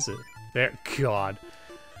 Where is it? There. God.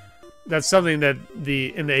 That's something that in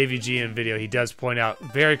the AVGN video he does point out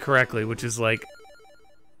very correctly, which is like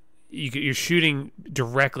you're shooting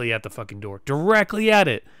directly at the fucking door. Directly at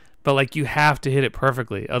it. But like you have to hit it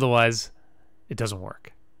perfectly. Otherwise, it doesn't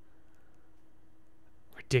work.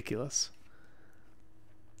 Ridiculous.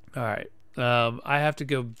 Alright. I have to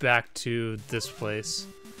go back to this place.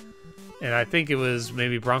 And I think it was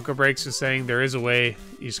maybe Bronco Breaks was saying there is a way.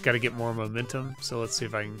 You just got to get more momentum. So let's see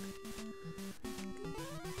if I can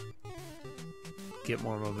get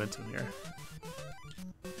more momentum here.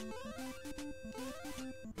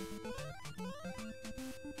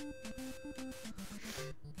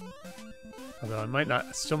 Although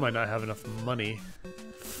I still might not have enough money.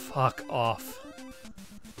 Fuck off.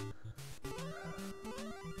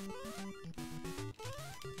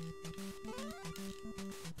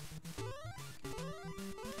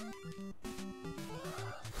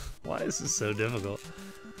 Why is this so difficult?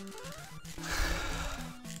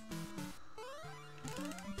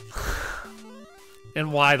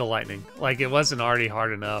 And why the lightning? Like, it wasn't already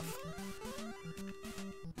hard enough.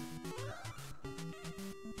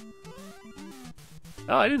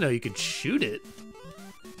 Oh, I didn't know you could shoot it.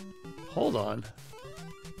 Hold on.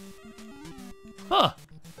 Huh.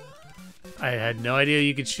 I had no idea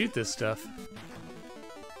you could shoot this stuff.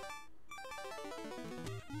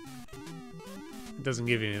 It doesn't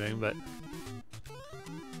give you anything, but...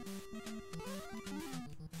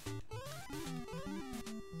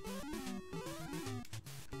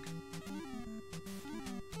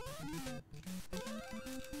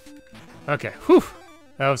 Okay, whew!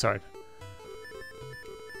 That was hard.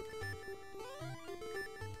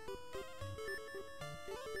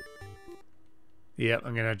 Yep,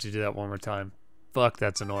 I'm gonna have to do that one more time. Fuck,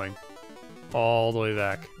 that's annoying. All the way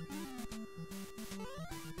back.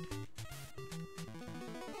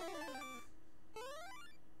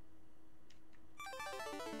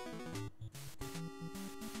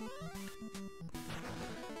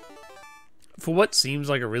 For what seems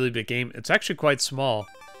like a really big game, it's actually quite small.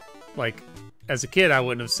 Like, as a kid, I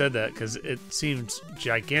wouldn't have said that because it seems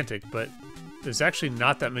gigantic, but there's actually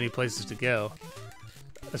not that many places to go.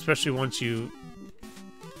 Especially once you...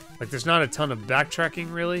 Like, there's not a ton of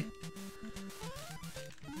backtracking, really.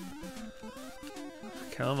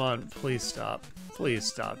 Come on, please stop. Please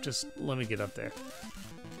stop. Just let me get up there.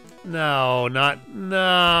 No, not...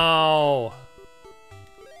 No!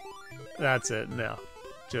 That's it, no.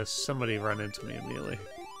 Just somebody run into me immediately.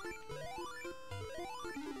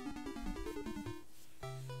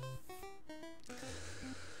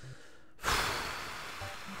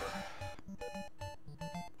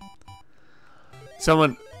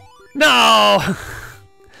 Someone... No!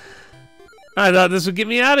 I thought this would get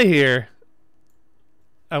me out of here.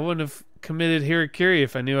 I wouldn't have committed Hirakiri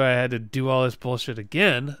if I knew I had to do all this bullshit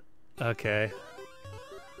again. Okay.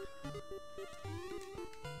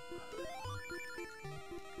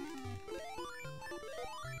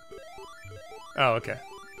 Oh, okay.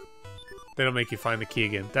 They don't make you find the key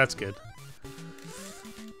again. That's good.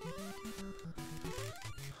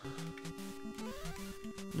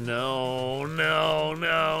 No, no,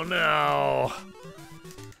 no, no.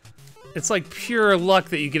 It's like pure luck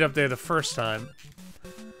that you get up there the first time.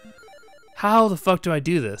 How the fuck do I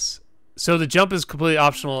do this? So the jump is completely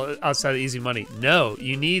optional outside of easy money. No,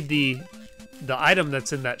 you need the item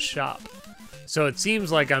that's in that shop. So it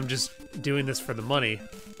seems like I'm just doing this for the money.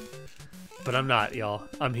 But I'm not, y'all.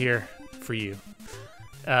 I'm here for you.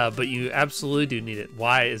 but you absolutely do need it.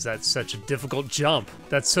 Why is that such a difficult jump?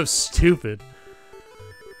 That's so stupid.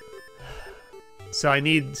 So I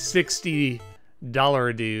need $60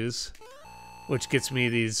 dues, which gets me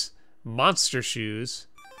these monster shoes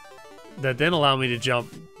that then allow me to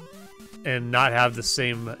jump and not have the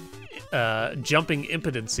same jumping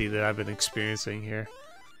impotency that I've been experiencing here.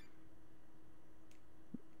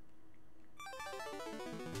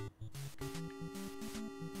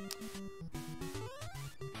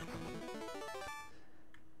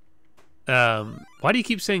 Why do you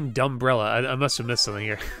keep saying Dumbrella? I must have missed something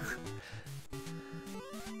here.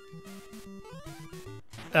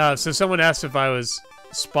 So someone asked if I was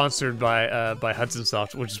sponsored by Hudson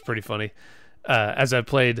Soft, which is pretty funny. As I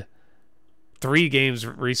played 3 games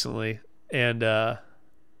recently, and I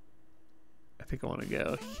think I want to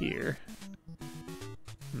go here.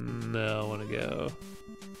 No, I want to go,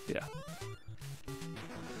 yeah.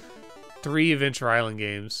 3 Adventure Island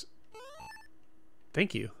games.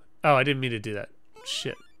 Thank you. Oh, I didn't mean to do that.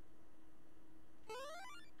 Shit.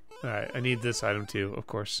 Alright, I need this item too, of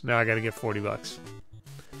course. Now I gotta get $40.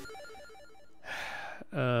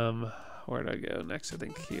 Where do I go next? I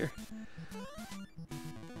think here.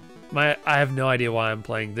 I have no idea why I'm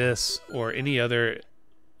playing this or any other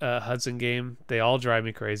Hudson game. They all drive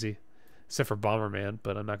me crazy. Except for Bomberman,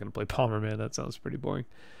 but I'm not gonna play Bomberman. That sounds pretty boring.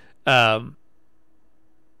 Oh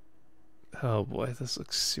boy, this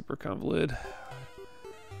looks super convoluted.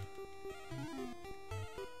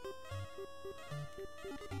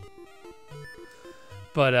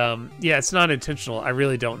 But, yeah, it's not intentional. I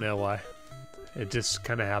really don't know why. It just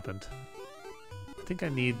kind of happened. I think I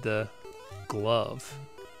need the glove.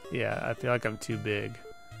 Yeah, I feel like I'm too big.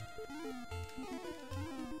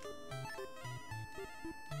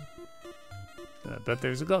 I bet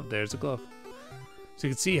there's a glove. There's a glove. So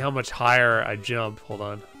you can see how much higher I jump. Hold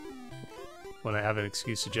on. When I have an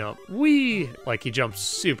excuse to jump. Whee! Like, he jumps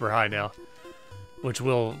super high now. Which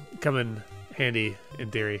will come in handy,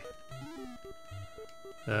 in theory.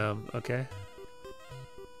 Okay.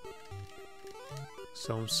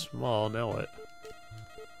 So I'm small, now what?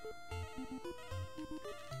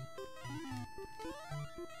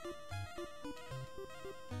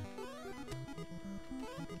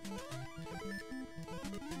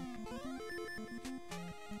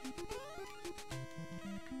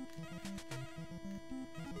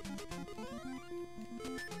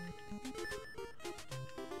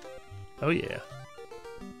 Oh yeah.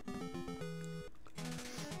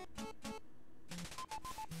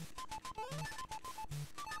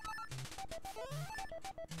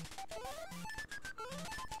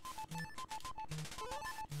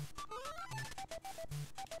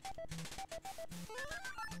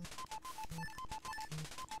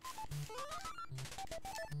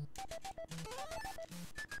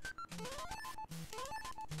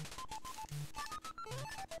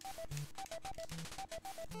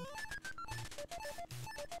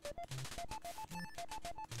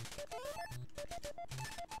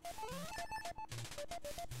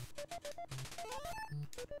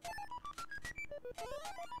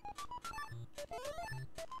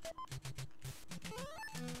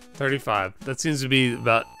 $35. That seems to be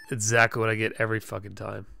about exactly what I get every fucking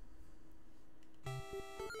time.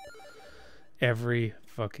 Every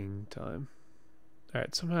fucking time.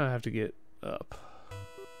 Alright, somehow I have to get up.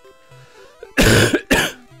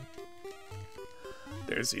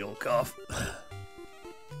 There's the old cough.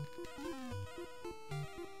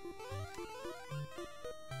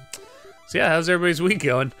 So yeah, how's everybody's week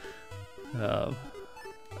going? Like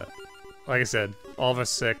I said, all of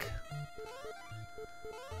us sick.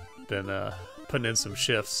 Been putting in some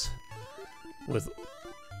shifts with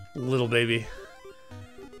little baby.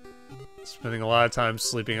 Spending a lot of time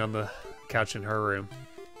sleeping on the couch in her room.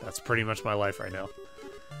 That's pretty much my life right now.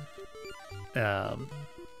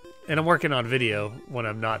 And I'm working on video when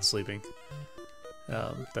I'm not sleeping.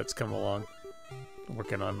 That's come along. I'm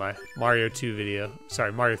working on my Mario 2 video.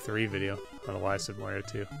 Sorry, Mario 3 video. I don't know why I said Mario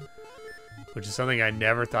 2. Which is something I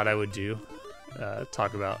never thought I would do.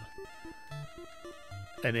 Talk about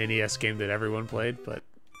an NES game that everyone played, but...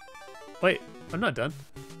 Wait, I'm not done.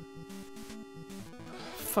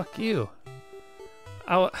 Fuck you.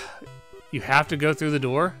 You have to go through the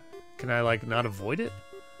door? Can I, like, not avoid it?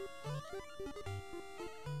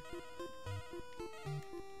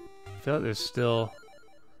 I feel like there's still...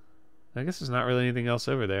 I guess there's not really anything else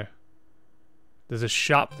over there. There's a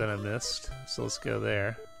shop that I missed, so let's go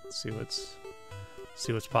there. See what's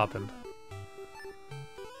popping.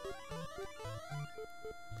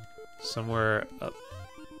 Somewhere up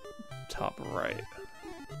top right.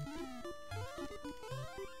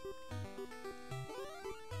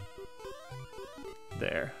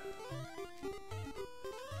 There.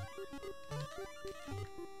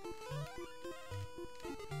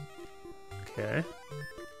 Okay.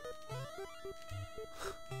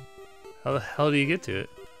 How the hell do you get to it?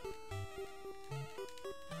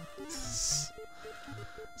 This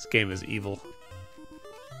game is evil.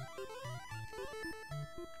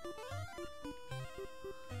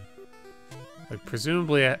 Like,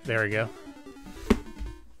 presumably, there we go.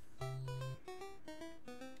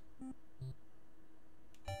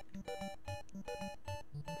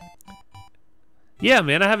 Yeah,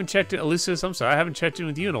 man, I haven't checked it. Lucius, I'm sorry, I haven't checked in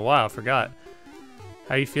with you in a while. I forgot.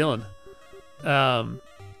 How you feeling? That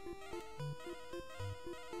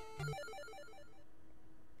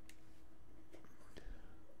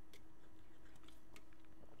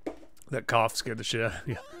cough scared the shit out of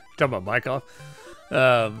me. Talking about my cough?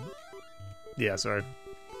 Yeah, sorry.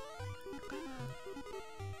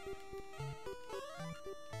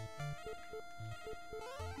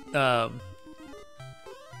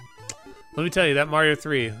 Let me tell you, that Mario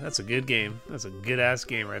 3, that's a good game. That's a good-ass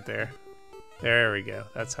game right there. There we go.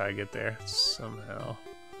 That's how I get there, somehow.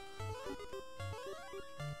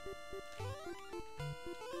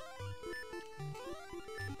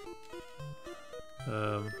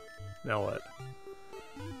 Now what?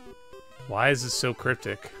 Why is this so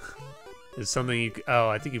cryptic? Is something you... Oh,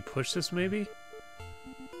 I think you push this, maybe?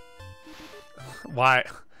 Why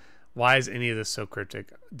is any of this so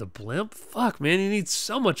cryptic? The blimp? Fuck, man, you need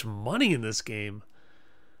so much money in this game.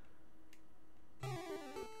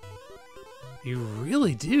 You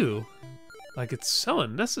really do. Like, it's so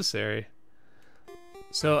unnecessary.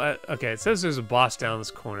 So, okay, it says there's a boss down this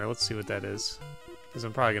corner. Let's see what that is. Because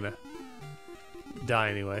I'm probably gonna die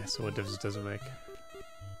anyway, so what difference does it make?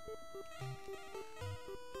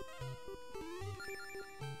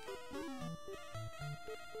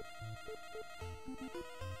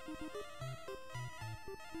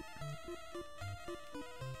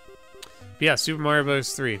 Yeah, Super Mario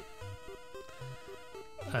Bros. 3.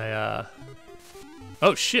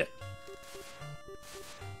 Oh, shit!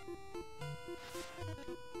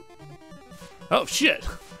 Oh, shit!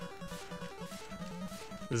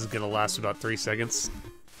 This is gonna last about 3 seconds.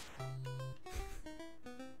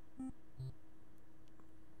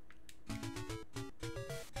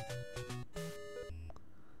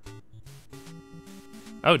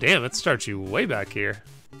 Oh, damn, it starts you way back here.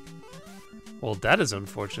 Well, that is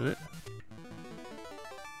unfortunate.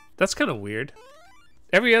 That's kind of weird.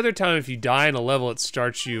 Every other time if you die in a level, it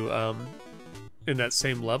starts you in that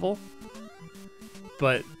same level.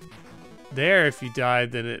 But there, if you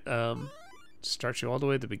died, then it starts you all the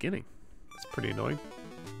way at the beginning. It's pretty annoying.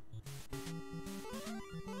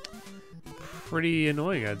 Pretty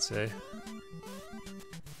annoying, I'd say.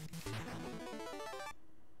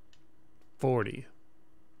 40.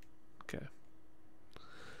 Okay.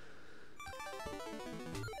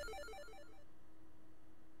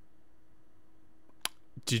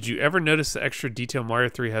 Did you ever notice the extra detail Mario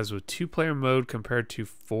 3 has with 2-player mode compared to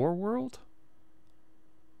 4-world?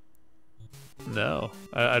 No.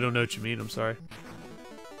 I don't know what you mean, I'm sorry.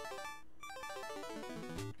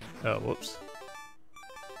 Oh, whoops.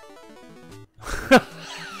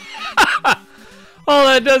 All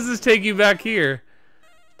that does is take you back here.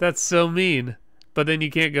 That's so mean. But then you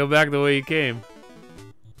can't go back the way you came.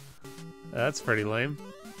 That's pretty lame.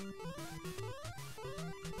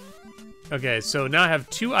 Okay, so now I have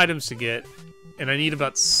 2 items to get, and I need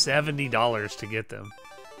about $70 to get them.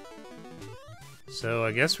 So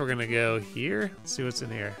I guess we're gonna go here. Let's see what's in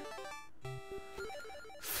here.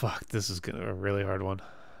 Fuck, this is gonna be a really hard one.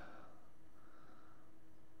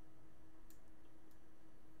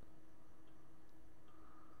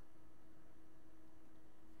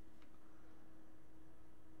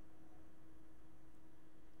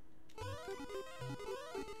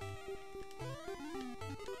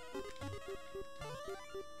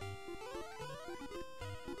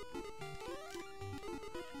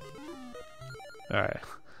 Alright.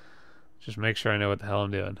 Just make sure I know what the hell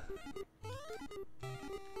I'm doing.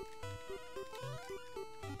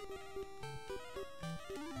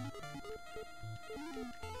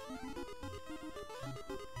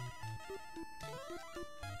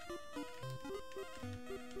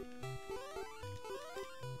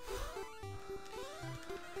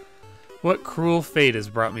 What cruel fate has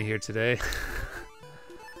brought me here today?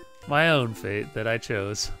 My own fate that I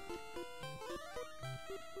chose.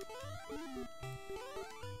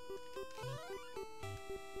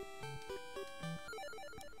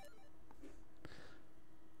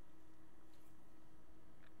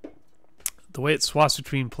 The way it swaps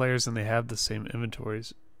between players and they have the same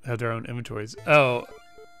inventories, have their own inventories. Oh,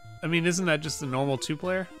 I mean, isn't that just the normal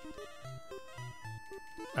 2-player?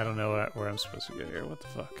 I don't know where I'm supposed to go here. What the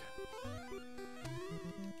fuck?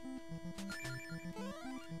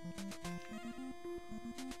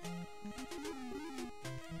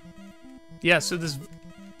 Yeah, so this...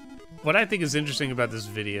 What I think is interesting about this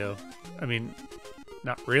video, I mean,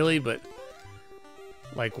 not really, but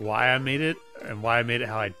like why I made it and why I made it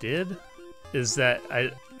how I did, is that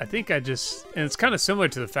I think I just... And it's kind of similar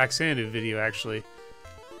to the Faxanadu video, actually,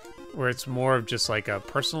 where it's more of just like a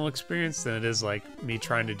personal experience than it is like me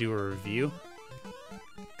trying to do a review.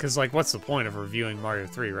 Because like, what's the point of reviewing Mario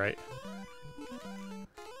 3, right?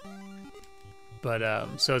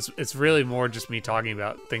 But so it's really more just me talking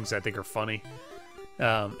about things I think are funny,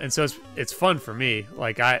 and so it's fun for me.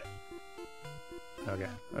 Like okay,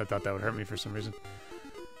 I thought that would hurt me for some reason.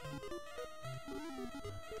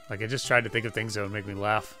 Like I just tried to think of things that would make me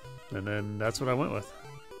laugh, and then that's what I went with.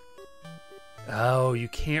 Oh, you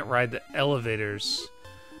can't ride the elevators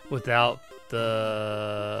without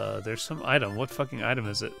the... There's some item. What fucking item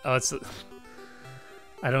is it? Oh, it's the...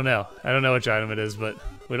 I don't know. I don't know which item it is, but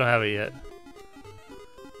we don't have it yet.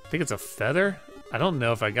 I think it's a feather? I don't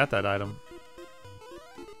know if I got that item.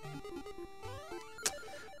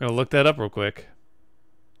 I'm gonna look that up real quick.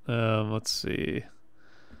 Let's see.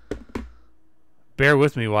 Bear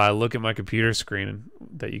with me while I look at my computer screen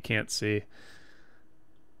that you can't see.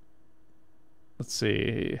 Let's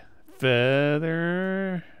see.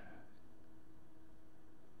 Feather.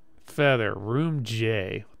 Feather. Room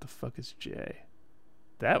J. What the fuck is J?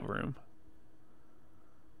 That room.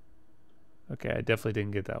 Okay, I definitely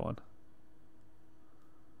didn't get that one.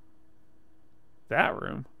 That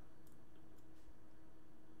room?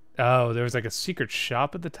 Oh, there was like a secret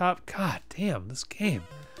shop at the top? God damn, this game.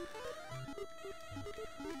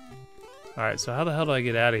 Alright, so how the hell do I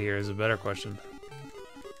get out of here is a better question.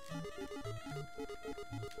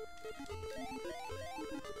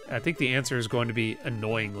 I think the answer is going to be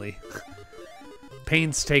annoyingly.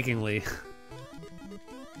 Painstakingly.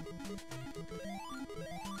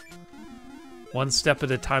 One step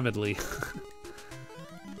at a timedly.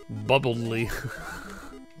 Bubbledly.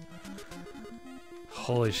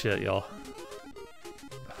 Holy shit, y'all.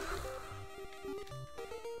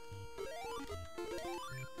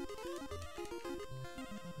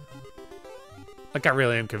 Like, I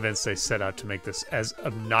really am convinced they set out to make this as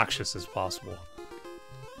obnoxious as possible.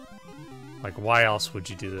 Like, why else would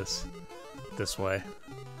you do this way?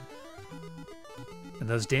 And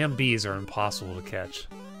those damn bees are impossible to catch.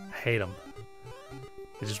 I hate them.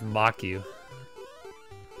 They just mock you.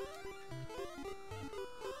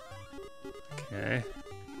 Okay.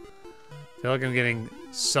 I feel like I'm getting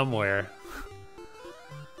somewhere.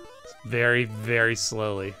 Very, very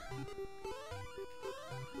slowly.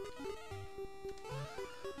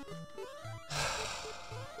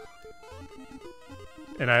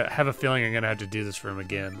 And I have a feeling I'm gonna have to do this room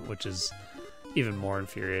again, which is even more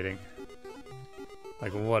infuriating.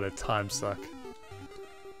 Like, what a time suck.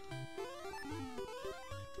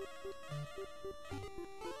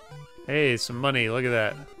 Hey, some money, look at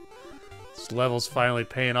that. This level's finally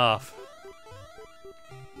paying off.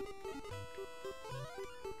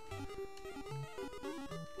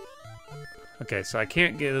 Okay, so I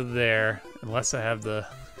can't get there unless I have the...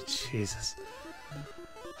 Jesus.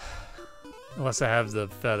 Unless I have the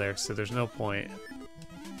feather, so there's no point.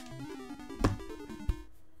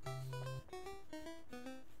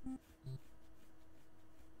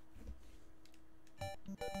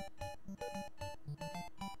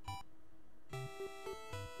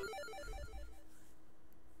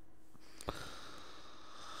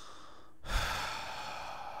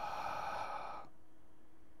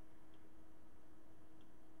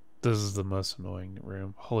 This is the most annoying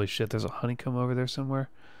room. Holy shit, there's a honeycomb over there somewhere.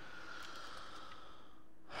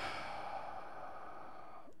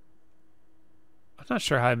 I'm not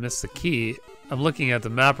sure how I missed the key. I'm looking at the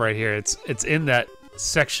map right here. It's in that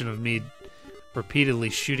section of me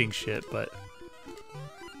repeatedly shooting shit, but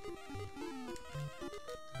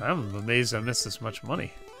I'm amazed I missed this much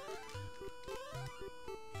money.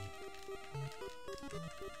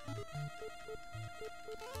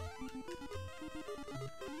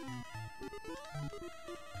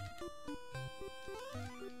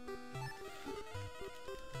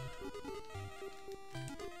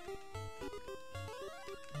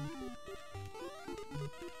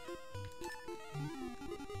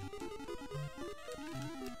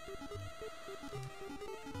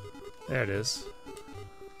 There it is.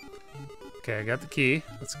 Okay, I got the key.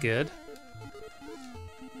 That's good.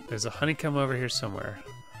 There's a honeycomb over here somewhere.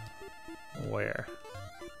 Where?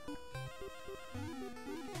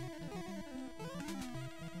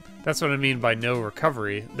 That's what I mean by no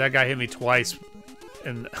recovery. That guy hit me twice,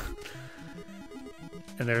 and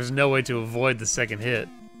And there's no way to avoid the second hit.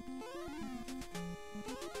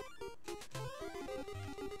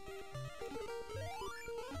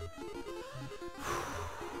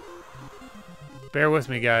 Bear with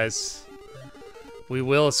me, guys. We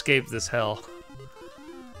will escape this hell.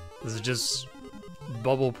 This is just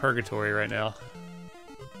bubble purgatory right now.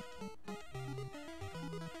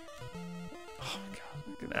 Oh my god,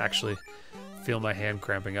 I can actually feel my hand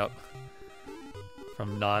cramping up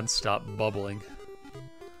from non-stop bubbling.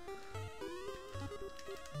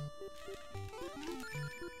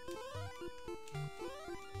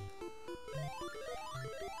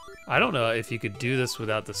 I don't know if you could do this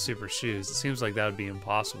without the super shoes. It seems like that would be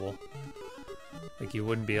impossible. Like you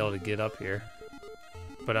wouldn't be able to get up here.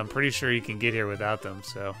 But I'm pretty sure you can get here without them,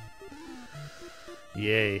 so...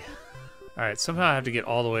 Yay. Alright, somehow I have to get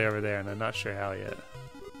all the way over there, and I'm not sure how yet.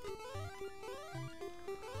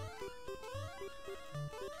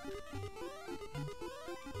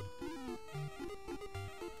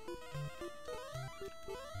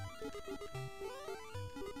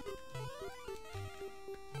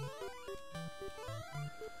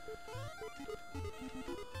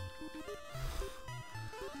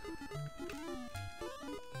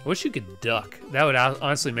 I wish you could duck. That would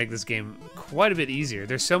honestly make this game quite a bit easier.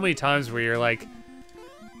 There's so many times where you're like,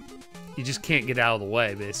 you just can't get out of the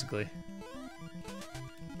way, basically.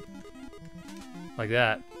 Like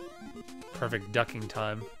that. Perfect ducking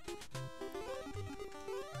time.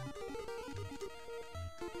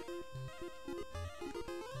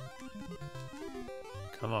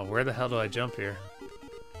 Come on, where the hell do I jump here?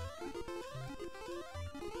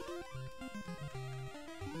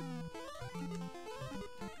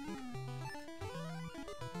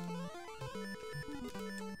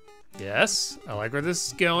 Yes, I like where this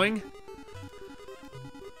is going.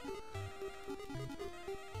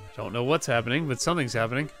 I don't know what's happening, but something's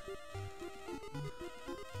happening.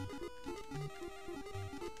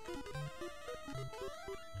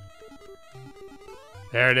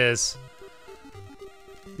 There it is.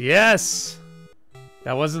 Yes!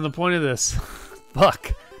 That wasn't the point of this.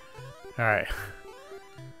 Fuck. Alright.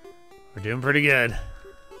 We're doing pretty good.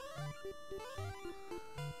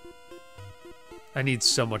 I need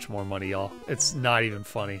so much more money, y'all. It's not even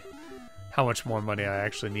funny how much more money I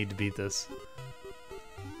actually need to beat this.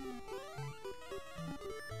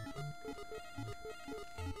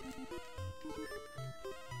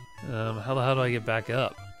 How the hell do I get back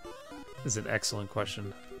up? Is an excellent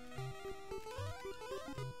question.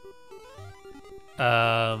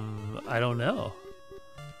 I don't know.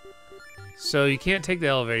 So you can't take the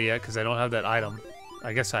elevator yet because I don't have that item.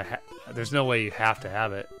 I guess there's no way you have to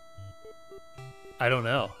have it. I don't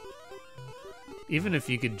know. Even if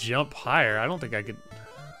you could jump higher, I don't think I could.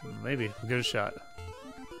 Maybe. We'll give it a shot.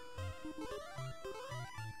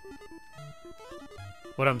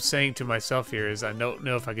 What I'm saying to myself here is I don't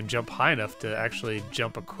know if I can jump high enough to actually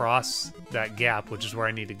jump across that gap, which is where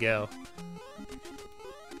I need to go.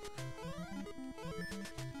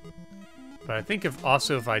 But I think if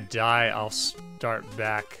I die, I'll start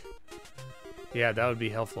back. Yeah, that would be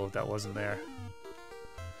helpful if that wasn't there.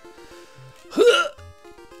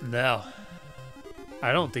 No.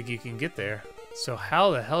 I don't think you can get there. So how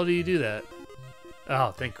the hell do you do that?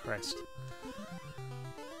 Oh, thank Christ.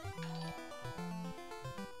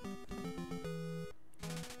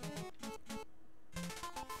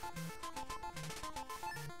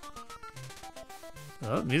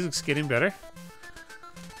 Oh, music's getting better.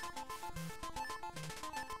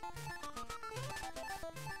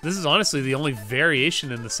 This is honestly the only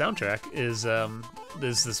variation in the soundtrack is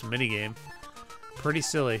this minigame. Pretty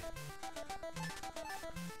silly.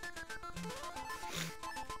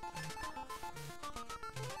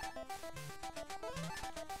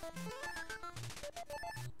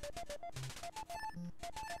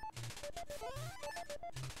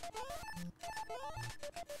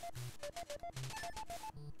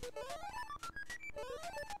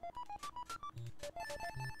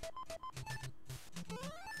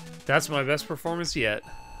 That's my best performance yet.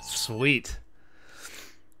 Sweet.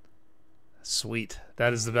 Sweet.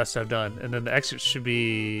 That is the best I've done. And then the exit should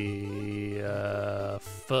be...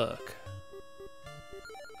 fuck.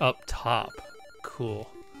 Up top. Cool.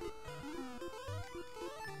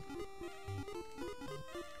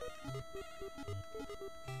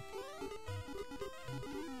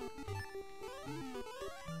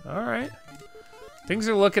 Alright. Things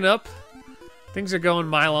are looking up. Things are going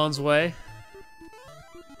MILON'S way.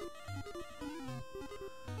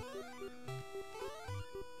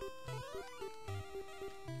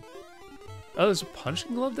 Oh, there's a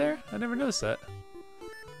punching glove there? I never noticed that.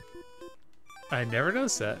 I never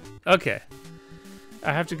noticed that. Okay.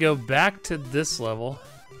 I have to go back to this level.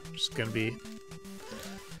 Which is gonna be...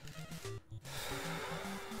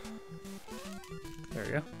 There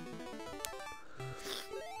we go.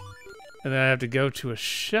 And then I have to go to a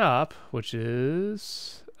shop, which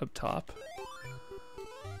is up top.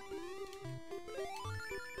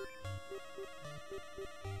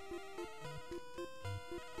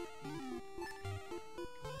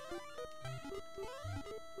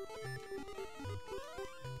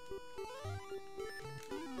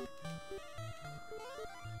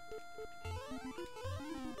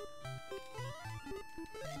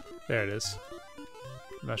 There it is.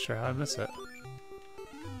 I'm not sure how I missed it.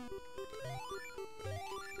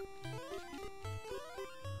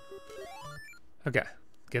 Okay,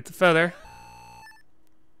 get the feather.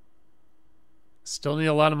 Still need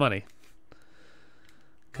a lot of money.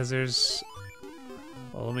 Because there's...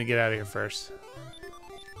 Well, let me get out of here first.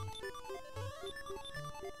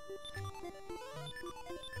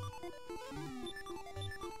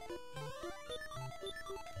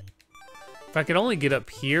 If I could only get up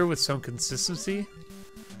here with some consistency.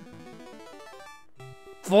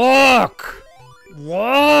 Fuck!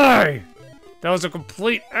 Why? That was a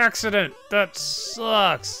complete accident. That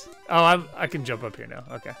sucks. Oh, I can jump up here now.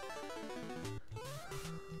 Okay.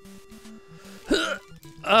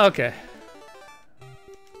 Okay.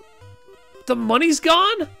 The money's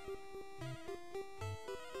gone?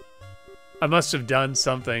 I must have done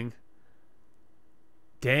something.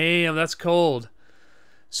 Damn, that's cold.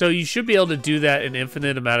 So you should be able to do that an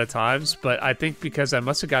infinite amount of times, but I think because I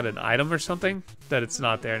must have got an item or something, that it's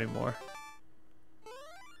not there anymore.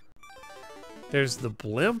 There's the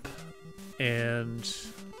blimp, and...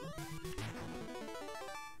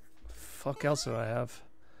 Fuck else do I have?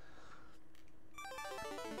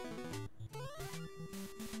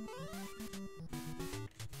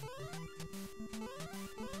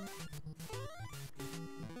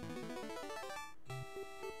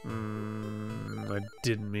 I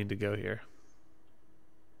didn't mean to go here.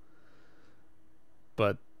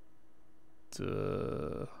 But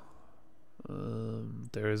there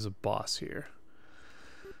is a boss here.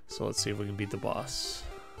 So let's see if we can beat the boss.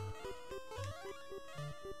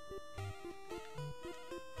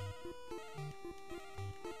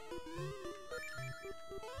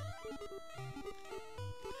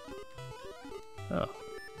 Oh.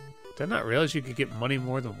 Did I not realize you could get money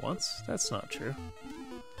more than once? That's not true.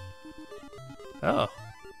 Oh.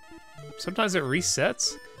 Sometimes it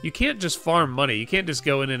resets. You can't just farm money. You can't just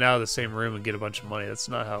go in and out of the same room and get a bunch of money. That's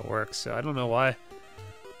not how it works. So I don't know why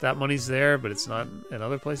that money's there, but it's not in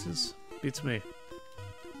other places. Beats me.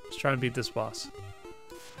 Let's try and beat this boss.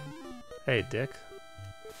 Hey, dick.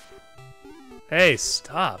 Hey,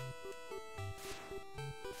 stop.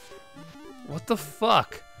 What the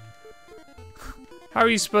fuck? How are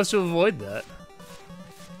you supposed to avoid that?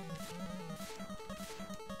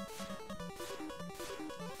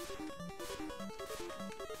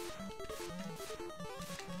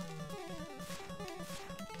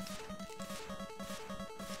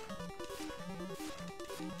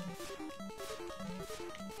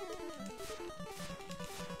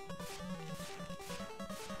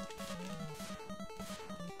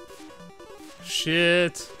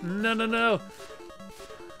 Shit. No, no, no.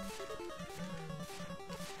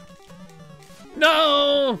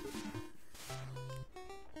 No!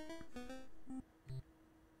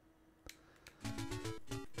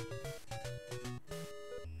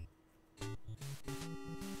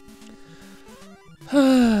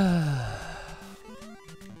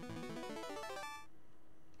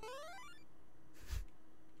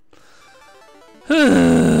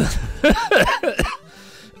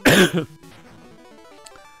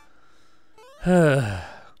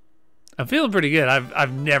 I'm feeling pretty good.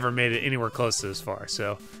 I've never made it anywhere close to this far,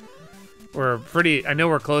 so we're pretty. I know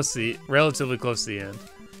we're relatively close to the end.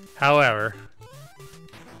 However,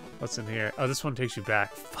 what's in here? Oh, this one takes you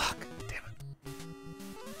back. Fuck, damn it.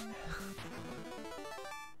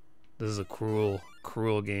 This is a cruel,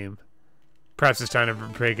 cruel game. Perhaps it's time to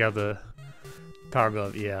break out the power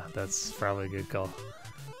glove. Yeah, that's probably a good call.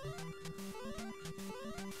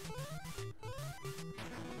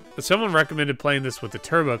 But someone recommended playing this with the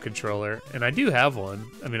turbo controller, and I do have one.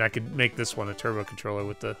 I mean, I could make this one a turbo controller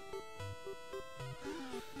with the...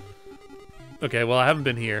 Okay, well, I haven't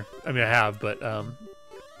been here. I mean, I have, but I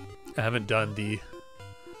haven't done the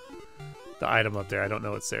item up there. I don't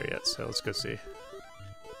know what's there yet, so let's go see.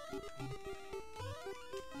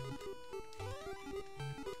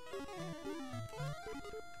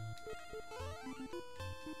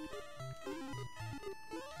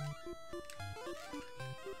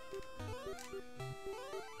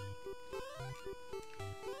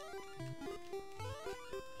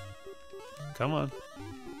 Come on.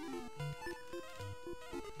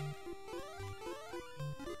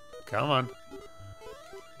 Come on.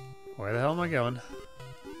 Where the hell am I going?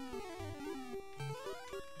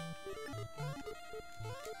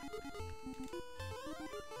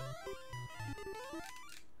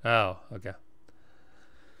 Oh, okay.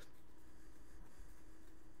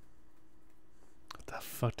 What the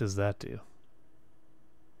fuck does that do?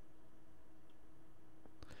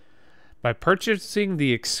 By purchasing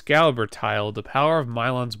the Excalibur tile, the power of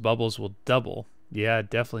MILON'S bubbles will double. Yeah, I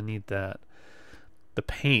definitely need that. The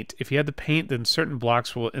paint. If you had the paint, then certain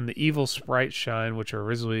blocks will in the evil sprite shine, which are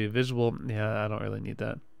visibly visible. Yeah, I don't really need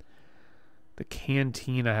that. The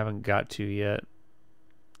canteen I haven't got to yet.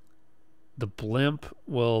 The blimp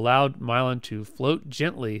will allow MILON to float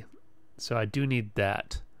gently, so I do need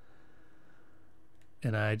that.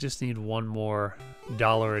 And I just need one more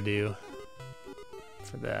dollar a do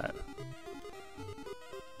for that.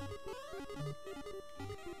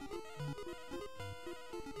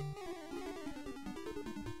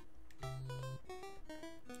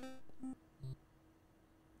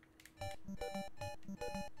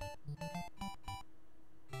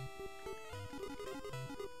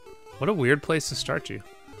 What a weird place to start you.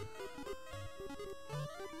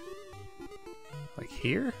 Like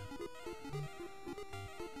here?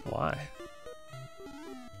 Why?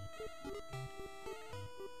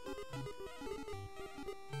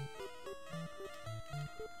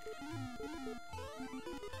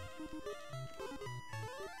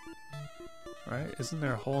 Right? Isn't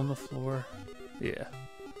there a hole in the floor? Yeah.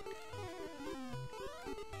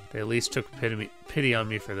 They at least took pity on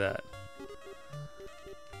me for that.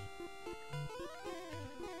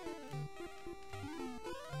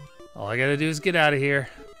 All I gotta do is get out of here.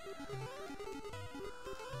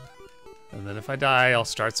 And then if I die, I'll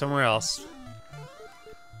start somewhere else.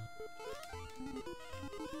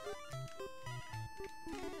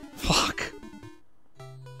 Fuck.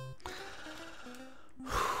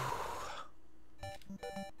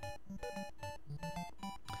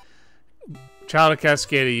 Child of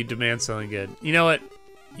Cascadia, you demand something good. You know what?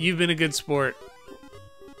 You've been a good sport.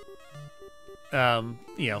 You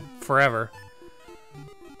know, forever.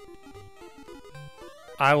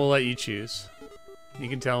 I will let you choose. You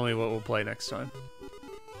can tell me what we'll play next time.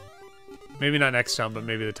 Maybe not next time, but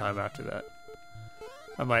maybe the time after that.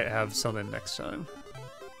 I might have something next time.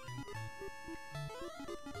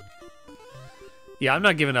 Yeah, I'm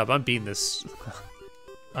not giving up. I'm beating this.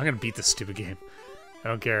 I'm gonna beat this stupid game. I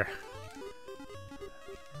don't care.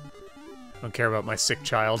 I don't care about my sick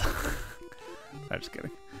child. I'm just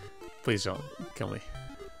kidding. Please don't kill me,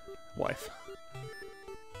 wife.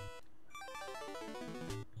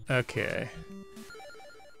 Okay.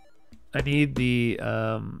 I need the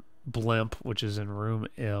blimp, which is in room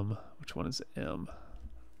M. Which one is M?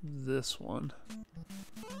 This one.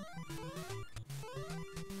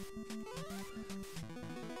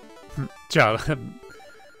 Child.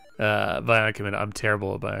 Bionic Commando. I'm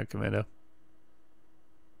terrible at Bionic Commando.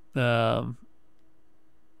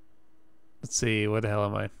 Let's see. Where the hell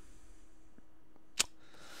am I?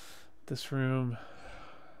 This room.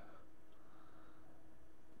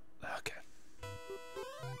 Okay.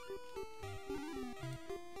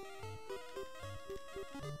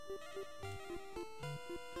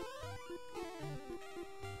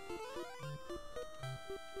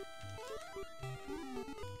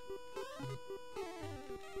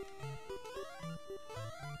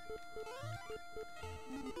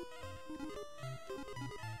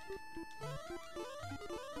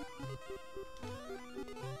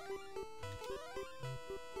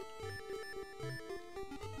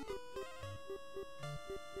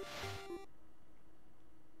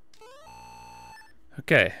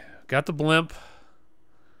 Okay, got the blimp.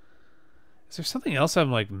 Is there something else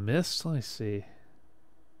I'm like missed? Let me see.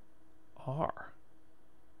 R.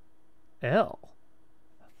 L.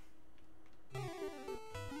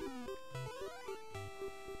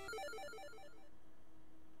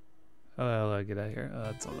 How the hell do I get out of here? Oh,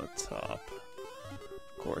 it's on the top.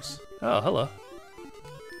 Of course. Oh, hello.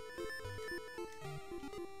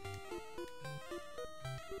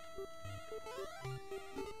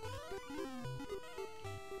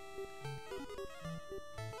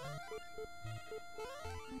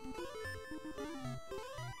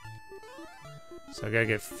 So I gotta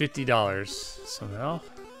get $50 somehow.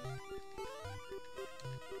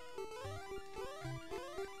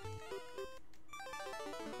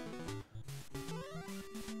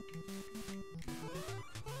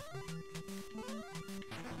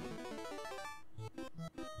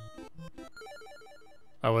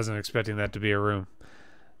 I wasn't expecting that to be a room.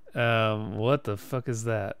 What the fuck is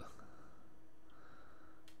that?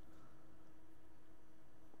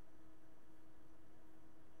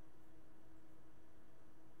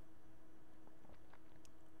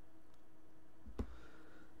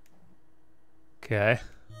 Okay.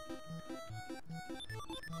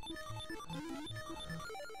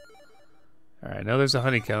 Alright, I know there's a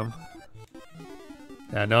honeycomb.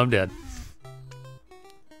 I know I'm dead.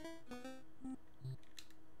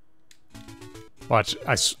 Watch,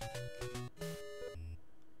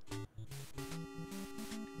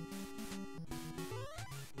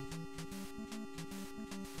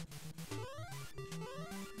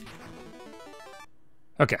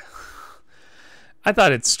 okay. I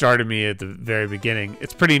thought it started me at the very beginning.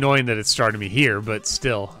 It's pretty annoying that it started me here, but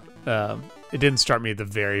still. It didn't start me at the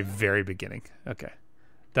very, very beginning. Okay.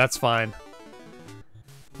 That's fine.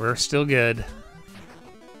 We're still good.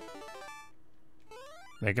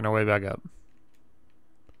 Making our way back up.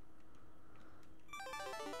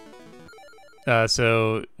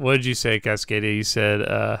 So, what did you say, Cascadia? You said,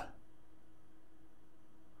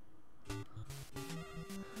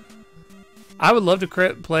 I would love to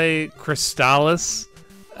play Crystallis.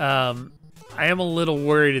 I am a little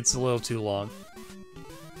worried it's a little too long.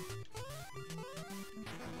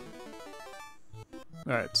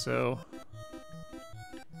 Alright, so...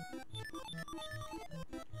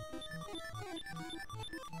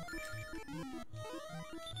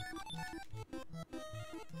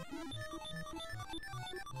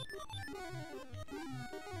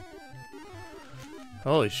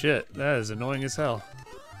 Holy shit, that is annoying as hell.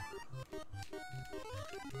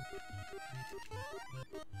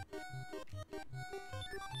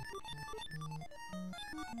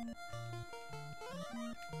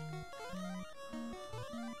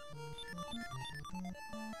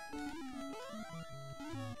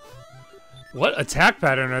 What attack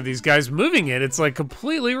pattern are these guys moving in? It's like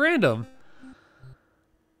completely random.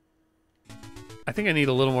 I think I need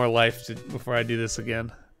a little more life before I do this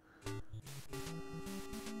again.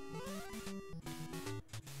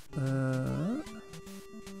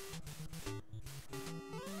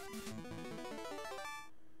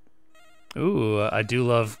 Ooh, I do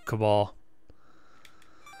love Cabal.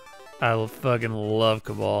 I fucking love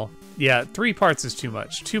Cabal. Yeah, 3 parts is too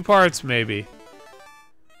much. 2 parts, maybe.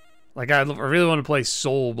 Like, I really want to play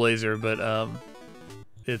Soul Blazer, but,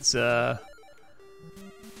 it's a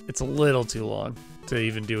little too long to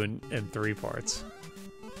even do in 3 parts.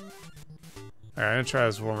 Alright, I'm gonna try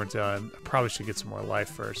this one more time. I probably should get some more life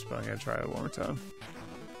first, but I'm gonna try it one more time.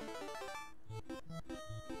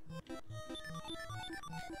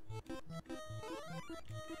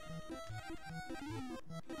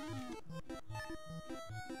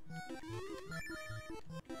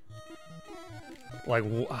 Like,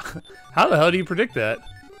 how the hell do you predict that?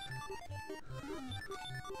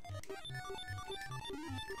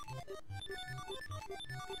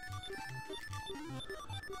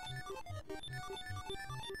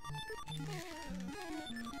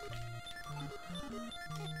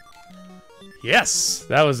 Yes!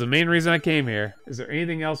 That was the main reason I came here. Is there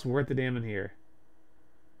anything else worth the damn in here?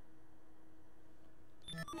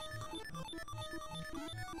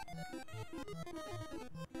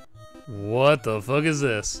 What the fuck is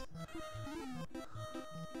this?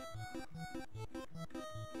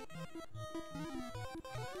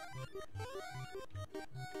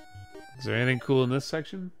 Is there anything cool in this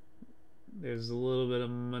section? There's a little bit of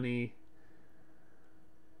money.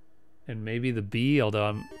 And maybe the bee,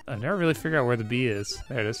 although I never really figured out where the bee is.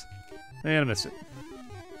 There it is. And I missed it.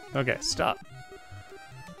 Okay, stop.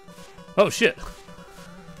 Oh shit.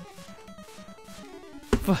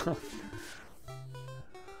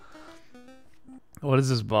 What does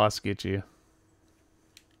this boss get you?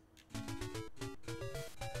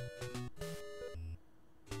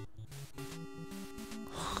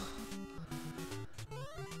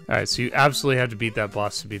 Alright, so you absolutely have to beat that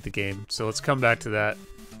boss to beat the game. So let's come back to that.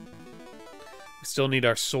 We still need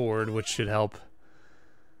our sword, which should help.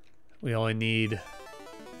 We only need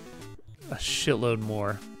a shitload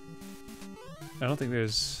more. I don't think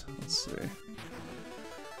there's... Let's see.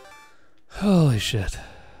 Holy shit.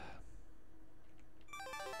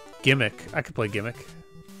 Gimmick. I could play Gimmick.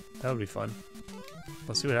 That would be fun.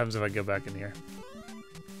 Let's see what happens if I go back in here.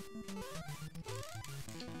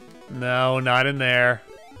 No, not in there.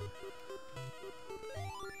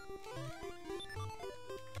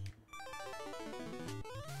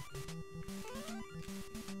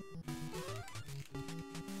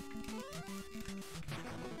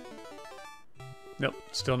 Nope,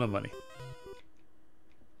 still no money.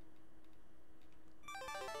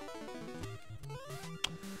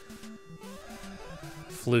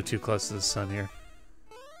 Flew too close to the sun here.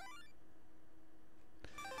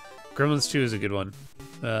 Gremlins 2 is a good one.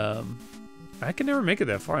 I can never make it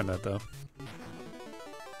that far in that, though.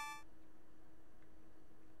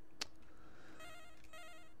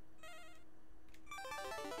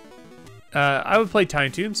 I would play Tiny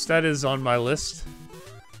Toons. That is on my list.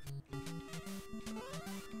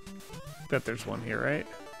 Bet there's one here, right?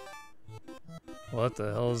 What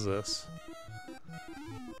the hell is this?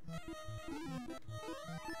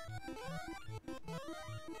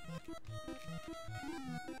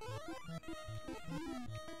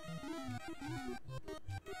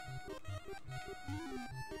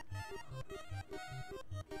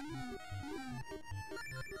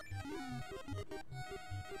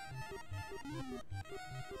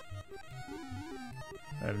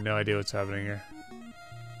 I have no idea what's happening here.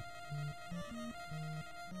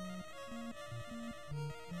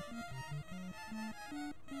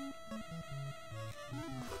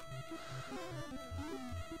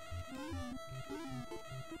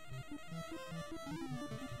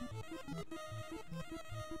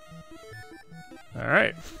 All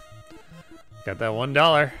right, got that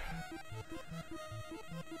 $1.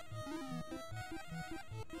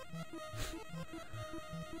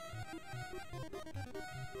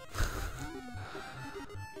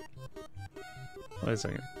 Wait a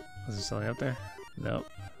second. Is there something up there? Nope.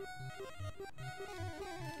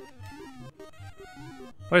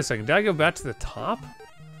 Wait a second. Did I go back to the top?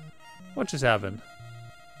 What just happened?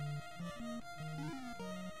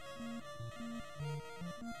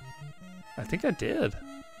 I think I did.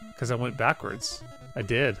 Because I went backwards. I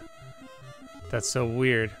did. That's so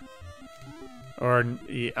weird. Or,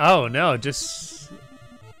 oh no, just...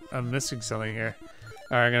 I'm missing something here.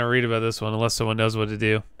 Alright, I'm going to read about this one unless someone knows what to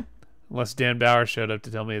do. Unless Dan Bauer showed up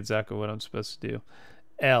to tell me exactly what I'm supposed to do.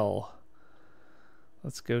 L.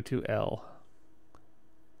 Let's go to L.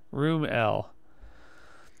 Room L.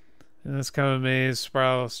 In this kind of maze,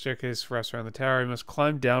 spiral staircase wraps around the tower. You must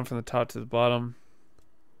climb down from the top to the bottom.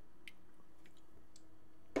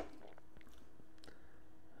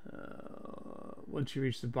 Once you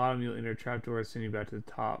reach the bottom, you'll enter a trapdoor sending you back to the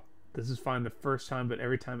top. This is fine the first time, but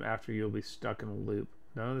every time after, you'll be stuck in a loop.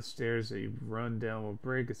 None of the stairs that you run down will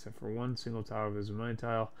break, except for one single tower visibility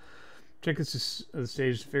tile. Objectives of the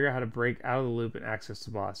stage to figure out how to break out of the loop and access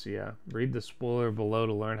the boss. Yeah. Read the spoiler below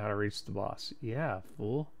to learn how to reach the boss. Yeah,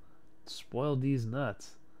 fool. Spoil these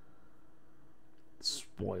nuts.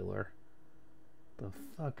 Spoiler. The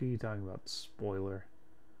fuck are you talking about, spoiler?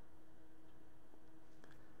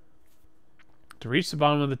 To reach the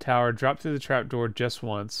bottom of the tower, drop through the trapdoor just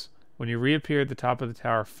once. When you reappear at the top of the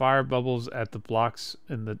tower, fire bubbles at the blocks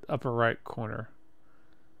in the upper right corner.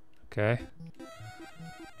 Okay.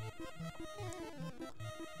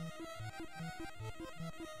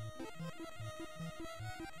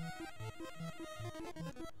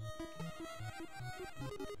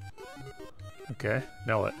 Okay,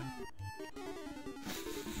 now what?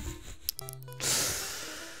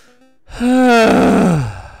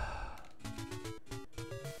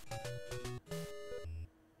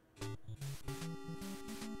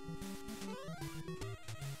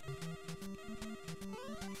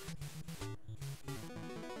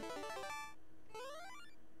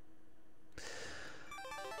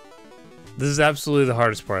 This is absolutely the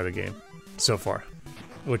hardest part of the game so far,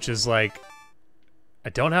 which is like, I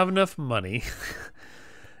don't have enough money.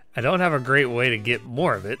 I don't have a great way to get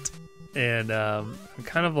more of it. And I'm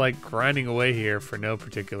kind of like grinding away here for no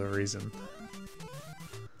particular reason.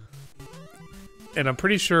 And I'm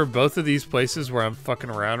pretty sure both of these places where I'm fucking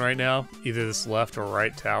around right now, either this left or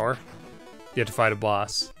right tower, you have to fight a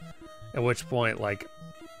boss. At which point, like,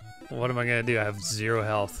 what am I going to do? I have 0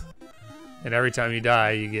 health. And every time you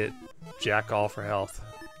die, you get jack all for health.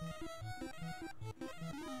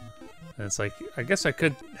 And it's like, I guess I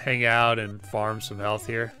could hang out and farm some health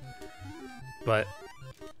here. But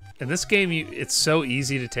in this game, it's so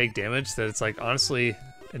easy to take damage that it's like, honestly,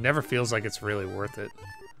 it never feels like it's really worth it.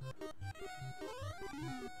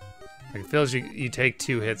 Like, it feels you take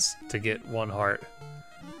 2 hits to get 1 heart.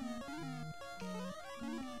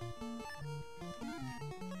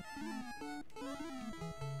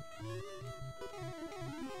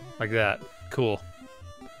 Like that. Cool.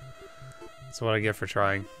 That's what I get for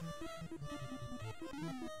trying.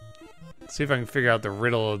 Let's see if I can figure out the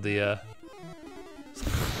riddle of the,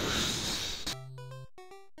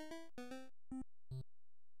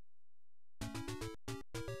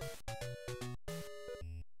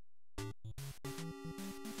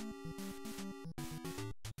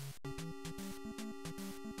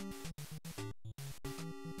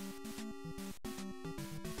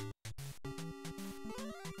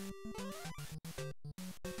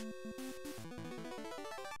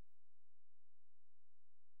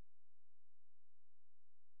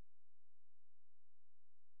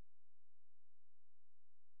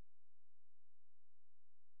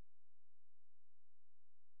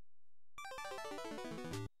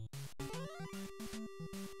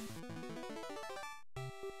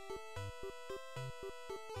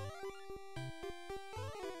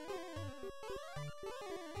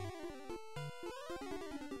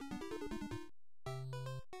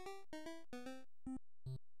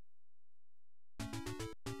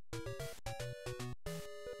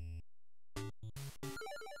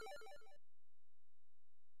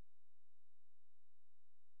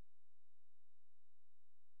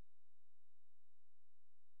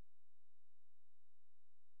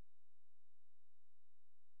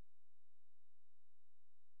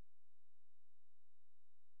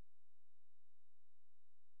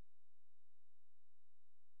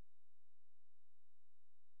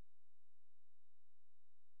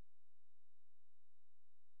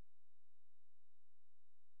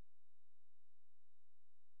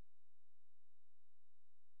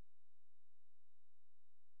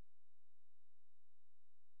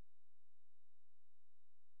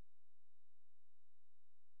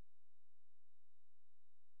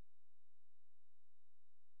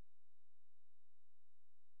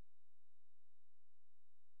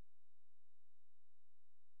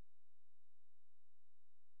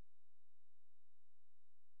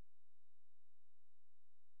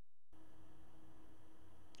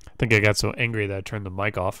 think I got so angry that I turned the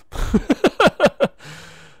mic off.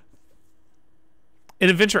 In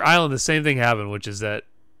Adventure Island, the same thing happened, which is that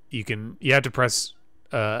you have to press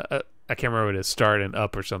I can't remember what it is, start and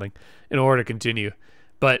up or something, in order to continue.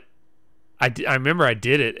 But I remember I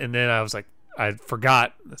did it, and then I was like, I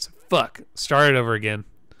forgot. I said, fuck, start it over again.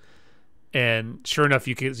 And sure enough,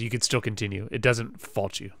 you could still continue. It doesn't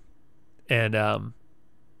fault you. And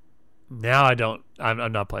now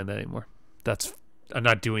I'm not playing that anymore. I'm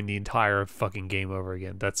not doing the entire fucking game over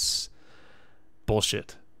again. That's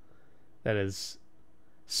bullshit. That is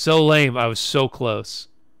so lame. I was so close.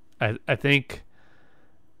 I think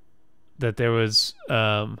that there was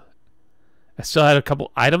I still had a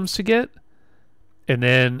couple items to get, and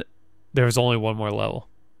then there was only one more level.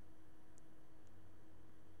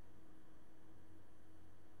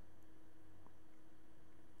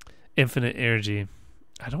 Infinite energy.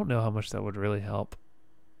 I don't know how much that would really help.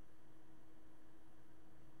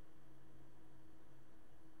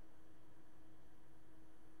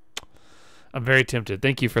 I'm very tempted.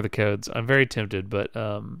 Thank you for the codes. I'm very tempted, but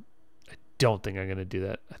I don't think I'm going to do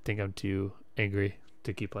that. I think I'm too angry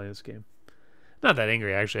to keep playing this game. Not that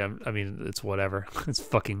angry, actually. I mean, it's whatever. It's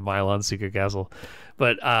fucking MILON'S Secret Castle.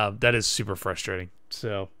 But that is super frustrating.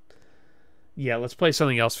 So, yeah, let's play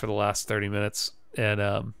something else for the last 30 minutes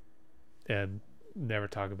and never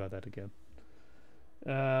talk about that again.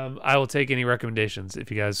 I will take any recommendations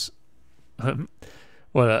if you guys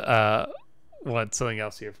want something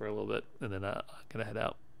else here for a little bit, and then I'm going to head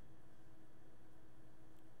out.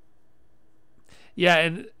 Yeah,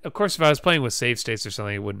 and of course, if I was playing with save states or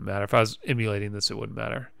something, it wouldn't matter. If I was emulating this, it wouldn't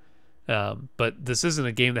matter. But this isn't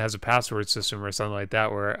a game that has a password system or something like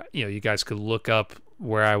that where, you know, you guys could look up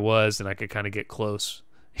where I was and I could kind of get close.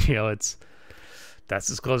 You know, that's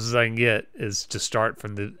as close as I can get, is to start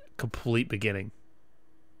from the complete beginning.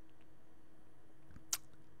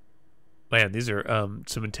 Man, these are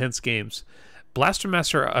some intense games. Blaster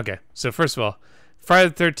Master, okay. So first of all, Friday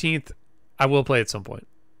the 13th, I will play at some point.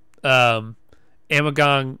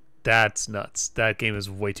 Amagong, that's nuts. That game is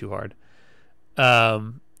way too hard. I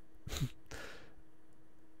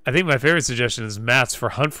think my favorite suggestion is Matt's for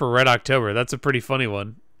Hunt for Red October. That's a pretty funny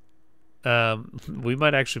one. We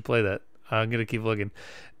might actually play that. I'm gonna keep looking.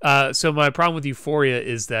 So my problem with Euphoria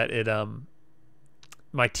is that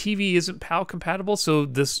my TV isn't PAL compatible. So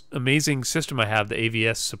this amazing system I have, the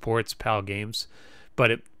AVS, supports PAL games,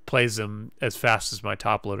 but it plays them as fast as my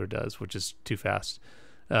top loader does, which is too fast.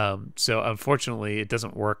 So unfortunately, it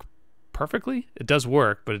doesn't work perfectly. It does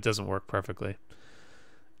work, but it doesn't work perfectly.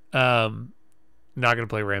 Not gonna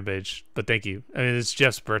play Rampage, but thank you. I mean, it's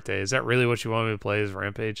Jeff's birthday. Is that really what you want me to play? Is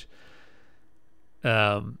Rampage?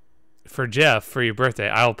 For Jeff, for your birthday,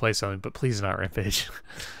 I'll play something, but please not Rampage.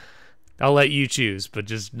 I'll let you choose, but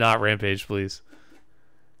just not Rampage, please.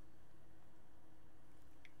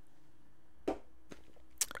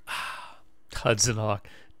 Hudson Hawk.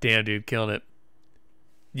 Damn, dude, killing it.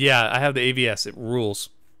 Yeah, I have the AVS. It rules.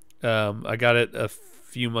 I got it a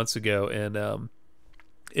few months ago, and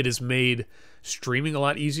it has made streaming a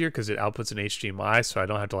lot easier because it outputs an HDMI, so I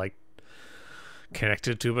don't have to like connect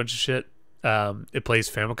it to a bunch of shit. It plays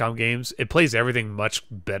Famicom games. It plays everything much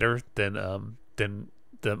better than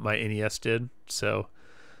my NES did. So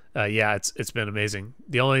yeah, it's been amazing.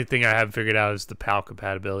 The only thing I haven't figured out is the PAL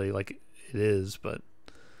compatibility. Like it is, but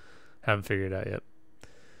haven't figured it out yet.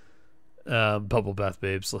 Bubble Bath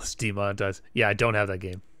Babes, let's demonetize. Yeah, I don't have that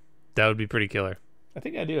game. That would be pretty killer. I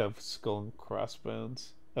think I do have Skull and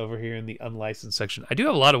Crossbones over here in the unlicensed section. I do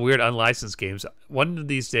have a lot of weird unlicensed games. One of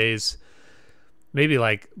these days, maybe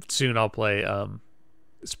like soon, I'll play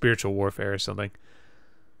Spiritual Warfare or something.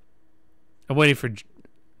 I'm waiting for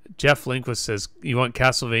Jeff Lindquist says, you want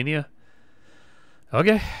Castlevania?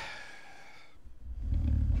 Okay.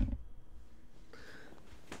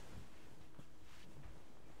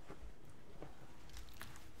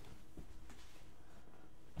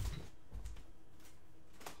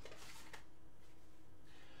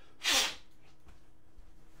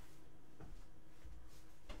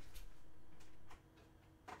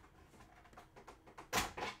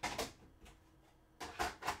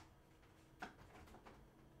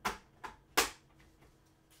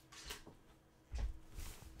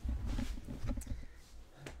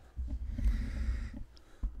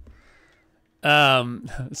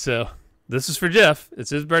 So this is for Jeff. It's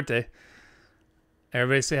his birthday.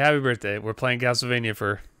 Everybody say happy birthday. We're playing Castlevania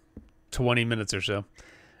for 20 minutes or so.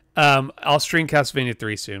 I'll stream Castlevania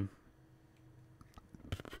 3 soon.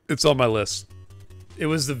 It's on my list. It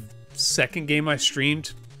was the second game I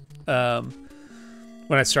streamed when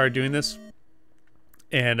I started doing this,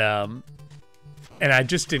 and I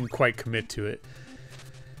just didn't quite commit to it.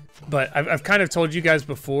 But I've kind of told you guys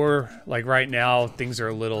before, like right now, things are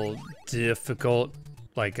a little difficult.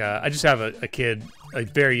 Like, I just have a kid, a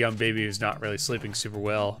very young baby who's not really sleeping super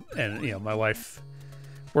well. And, you know, my wife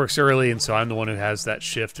works early, and so I'm the one who has that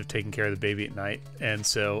shift of taking care of the baby at night. And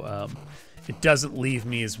so it doesn't leave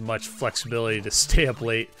me as much flexibility to stay up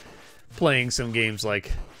late playing some games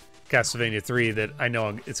like Castlevania 3 that I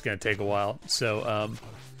know it's going to take a while. So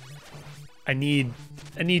I need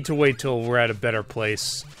to wait till we're at a better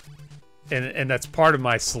place. And that's part of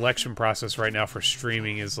my selection process right now for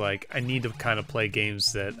streaming is like I need to kind of play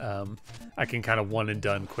games that I can kind of one and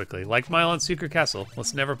done quickly. Like MILON'S Secret Castle.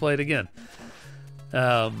 Let's never play it again.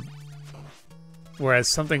 Whereas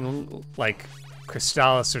something like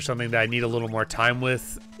Crystallis or something that I need a little more time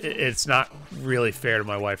with, it's not really fair to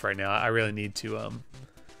my wife right now. I really need to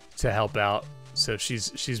help out. So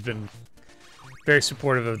she's been very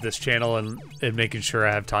supportive of this channel and making sure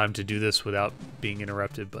I have time to do this without being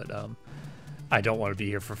interrupted. But I don't want to be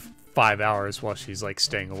here for 5 hours while she's like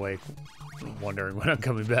staying awake, wondering when I'm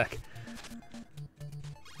coming back.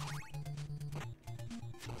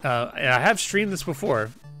 And I have streamed this before.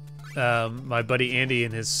 My buddy Andy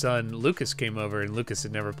and his son Lucas came over, and Lucas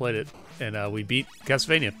had never played it, and we beat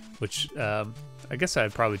Castlevania, which I guess I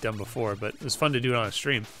had probably done before, but it was fun to do it on a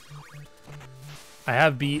stream. I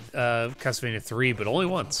have beat Castlevania 3, but only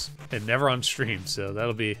once, and never on stream. So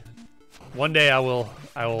that'll be one day. I will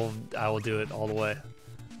do it all the way.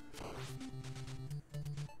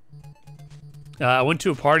 I went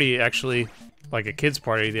to a party, actually, like a kids'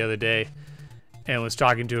 party the other day, and was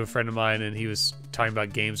talking to a friend of mine, and he was talking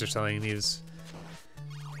about games or something, and he was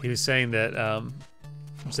saying that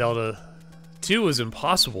Zelda 2 was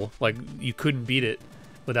impossible. Like, you couldn't beat it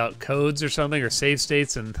without codes or something, or save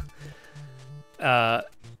states, and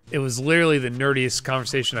it was literally the nerdiest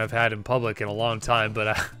conversation I've had in public in a long time,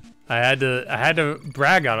 but I had to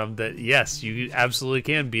brag on him that, yes, you absolutely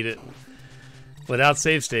can beat it without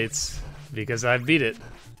save states, because I beat it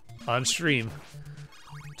on stream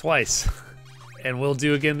twice. And we'll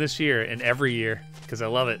do again this year and every year, because I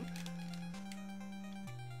love it.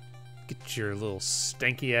 Get your little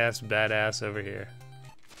stanky ass badass over here.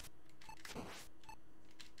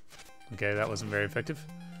 Okay, that wasn't very effective.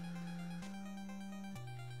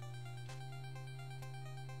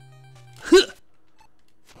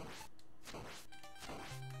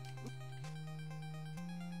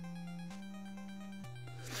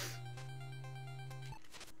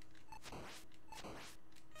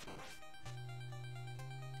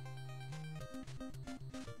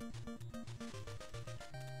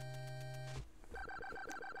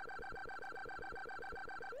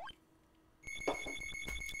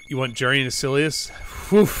 You want Journey to Silius?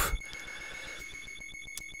 Whew.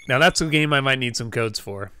 Now that's a game I might need some codes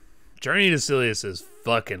for. Journey to Silius is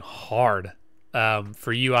fucking hard.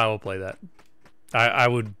 For you, I will play that. I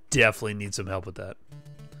would definitely need some help with that.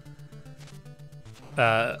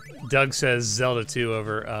 Doug says Zelda 2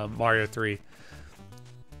 over Mario 3.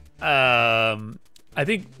 I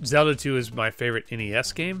think Zelda 2 is my favorite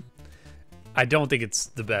NES game. I don't think it's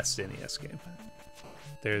the best NES game.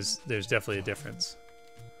 There's definitely a difference.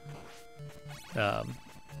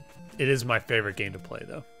 It is my favorite game to play,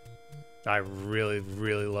 though. I really,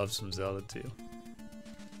 really love some Zelda 2.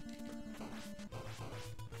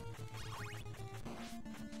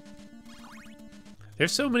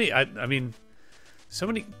 There's so many, I mean, so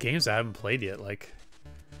many games I haven't played yet. Like,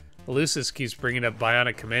 Elusis keeps bringing up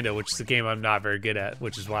Bionic Commando, which is a game I'm not very good at,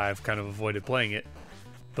 which is why I've kind of avoided playing it.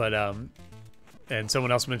 But, and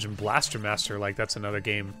someone else mentioned Blaster Master, like, that's another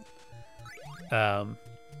game,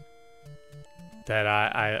 that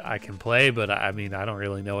I can play, but I mean, I don't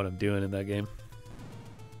really know what I'm doing in that game.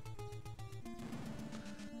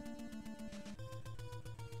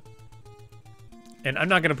 And I'm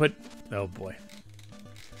not going to put... Oh, boy.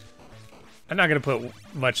 I'm not going to put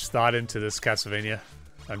much thought into this Castlevania.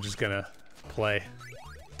 I'm just going to play.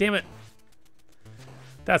 Damn it.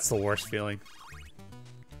 That's the worst feeling.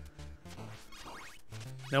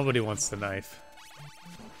 Nobody wants the knife.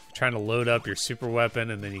 Trying to load up your super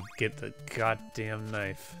weapon and then you get the goddamn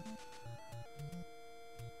knife.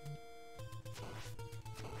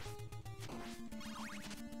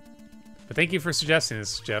 But thank you for suggesting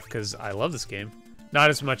this, Jeff, because I love this game.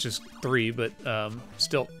 Not as much as 3, but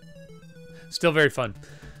still very fun.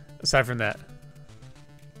 Aside from that.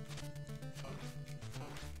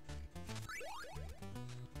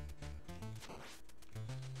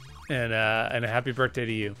 And a happy birthday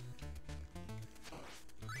to you.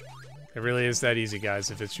 It really is that easy,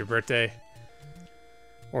 guys. If it's your birthday,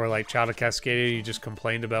 or like Child of Cascadia, you just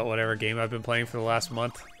complained about whatever game I've been playing for the last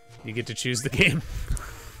month, you get to choose the game.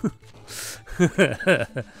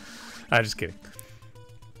 I'm just kidding.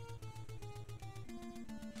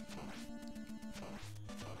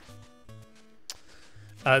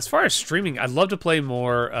 As far as streaming, I'd love to play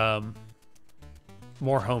more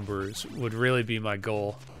homebrews. Would really be my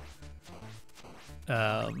goal.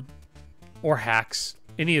 Or hacks,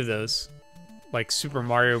 any of those, like Super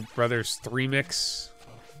Mario Brothers 3 mix,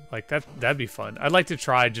 like that'd be fun. I'd like to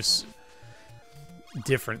try just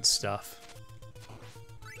different stuff,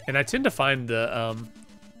 and I tend to find the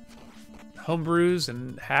homebrews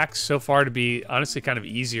and hacks so far to be honestly kind of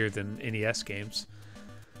easier than NES games,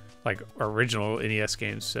 like original NES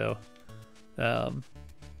games. So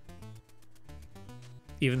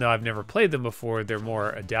even though I've never played them before, they're more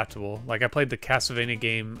adaptable. Like I played the Castlevania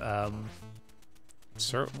game, I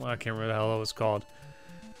can't remember the hell it was called,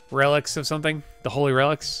 Relics of something, the Holy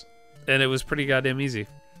Relics, and it was pretty goddamn easy.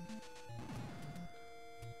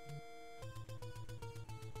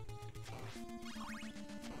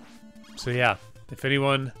 So yeah, if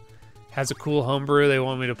anyone has a cool homebrew they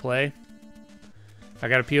want me to play, I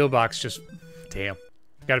got a P.O. box I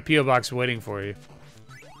got a P.O. box waiting for you.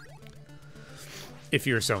 If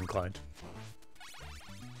you're so inclined.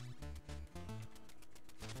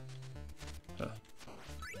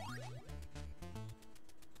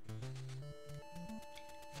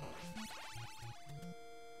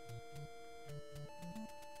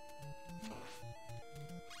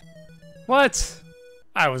 What?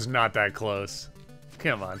 I was not that close.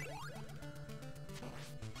 Come on.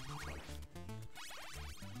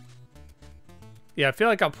 Yeah, I feel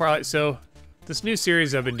like I'll probably... So, this new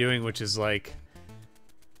series I've been doing, which is like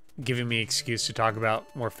giving me an excuse to talk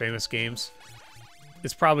about more famous games,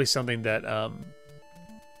 it's probably something that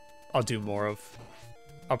I'll do more of.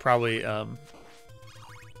 I'll probably... I'm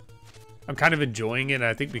kind of enjoying it, and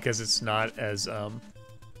I think because it's not as...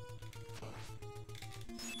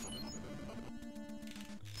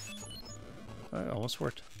 It almost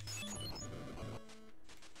worked.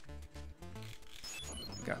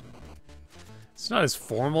 God. It's not as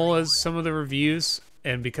formal as some of the reviews,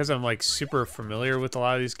 and because I'm like super familiar with a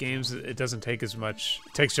lot of these games, it doesn't take as much.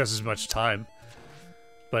 It takes just as much time,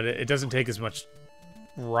 but it doesn't take as much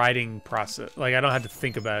writing process. Like I don't have to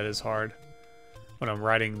think about it as hard when I'm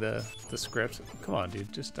writing the script. Come on,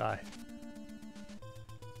 dude, just die.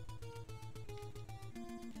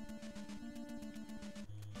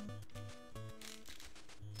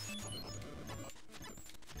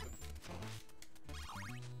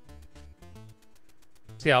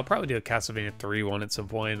 So yeah, I'll probably do a Castlevania 3 one at some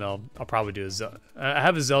point. I'll probably do a Zelda. I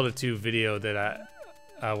have a Zelda 2 video that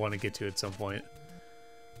I want to get to at some point.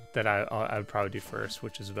 That I would probably do first,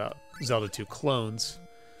 which is about Zelda 2 clones.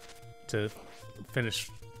 To kind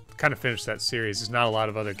of finish that series. There's not a lot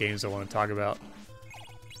of other games I want to talk about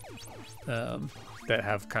that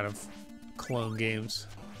have kind of clone games.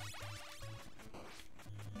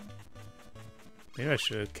 Maybe I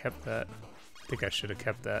should have kept that. I think I should have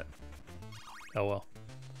kept that. Oh well.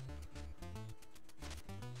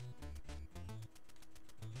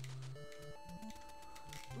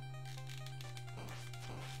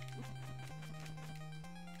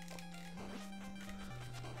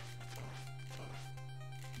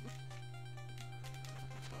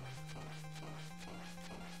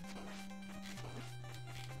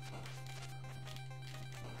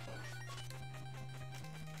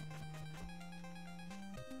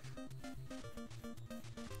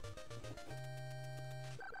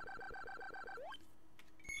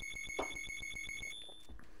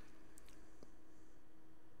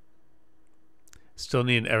 Still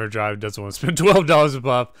need an EverDrive. Doesn't want to spend $12 a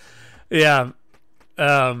pop. Yeah.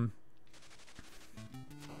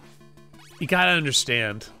 You gotta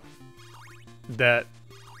understand that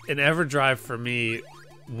an EverDrive for me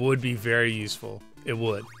would be very useful. It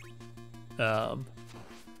would. But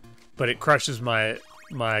it crushes my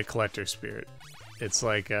collector spirit. It's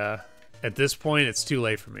like at this point it's too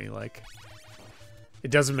late for me. Like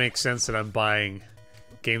it doesn't make sense that I'm buying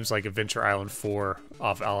games like Adventure Island 4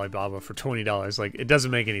 off Alibaba for $20. Like, it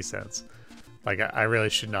doesn't make any sense. Like, I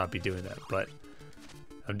really should not be doing that, but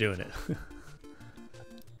I'm doing it.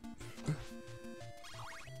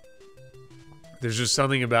 There's just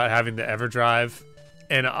something about having the EverDrive,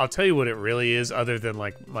 and I'll tell you what it really is, other than,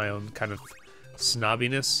 like, my own kind of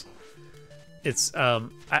snobbiness. It's,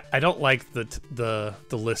 I don't like the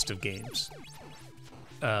list of games.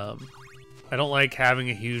 I don't like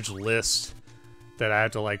having a huge list that I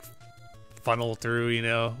have to like funnel through, you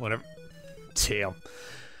know,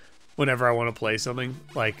 whenever I want to play something.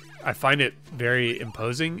 Like I find it very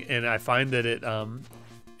imposing, and I find that it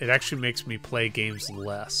actually makes me play games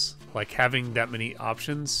less. Like having that many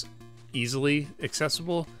options easily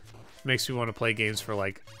accessible makes me want to play games for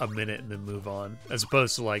like a minute and then move on, as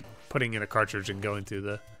opposed to like putting in a cartridge and going through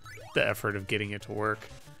the effort of getting it to work.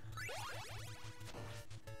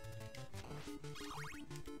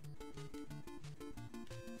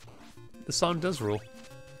 The song does rule.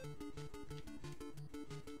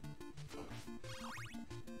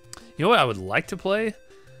 You know what I would like to play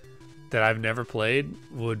that I've never played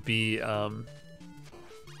would be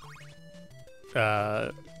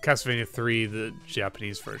Castlevania 3, the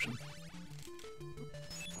Japanese version.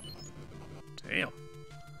 Damn.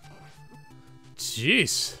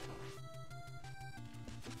 Jeez.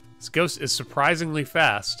 This ghost is surprisingly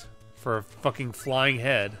fast for a fucking flying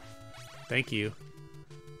head. Thank you.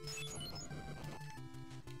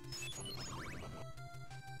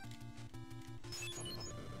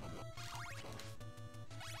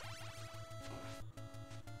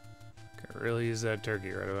 Can't really use that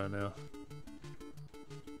turkey right about now.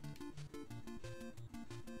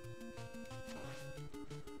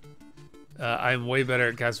 I'm way better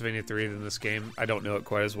at Castlevania 3 than this game. I don't know it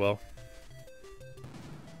quite as well.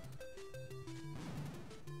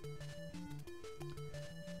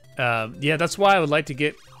 Yeah, that's why I would like to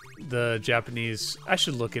get the Japanese. I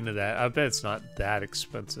should look into that. I bet it's not that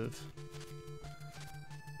expensive.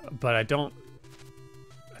 But I don't.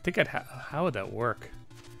 I think I'd. How would that work?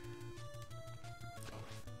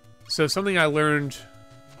 So something I learned,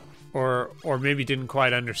 or maybe didn't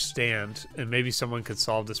quite understand, and maybe someone could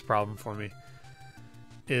solve this problem for me,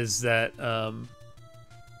 is that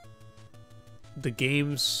the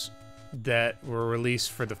games that were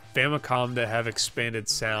released for the Famicom that have expanded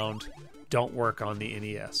sound don't work on the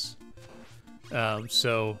NES.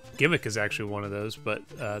 So Gimmick is actually one of those, but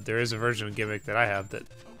there is a version of Gimmick that I have that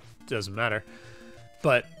doesn't matter.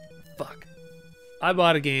 But fuck, I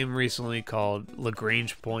bought a game recently called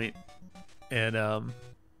Lagrange Point, and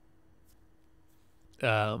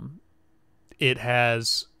it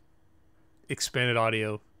has expanded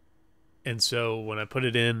audio, and so when I put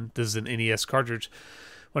it in, this is an NES cartridge.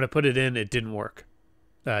 When I put it in, it didn't work.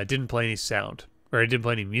 It didn't play any sound, or it didn't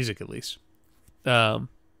play any music at least.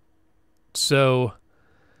 So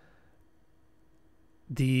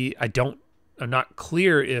I'm not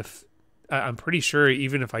clear if, I'm pretty sure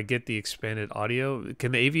even if I get the expanded audio,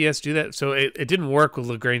 can the AVS do that? So it didn't work with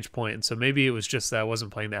Lagrange Point, and so maybe it was just that I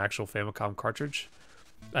wasn't playing the actual Famicom cartridge.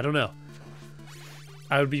 I don't know.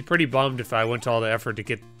 I would be pretty bummed if I went to all the effort to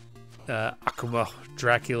get Akuma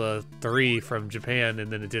Dracula 3 from Japan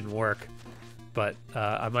and then it didn't work. But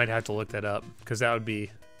I might have to look that up, because that would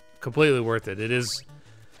be completely worth it. It's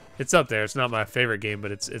up there. It's not my favorite game,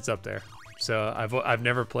 but it's up there. So I've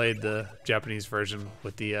never played the Japanese version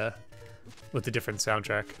with the different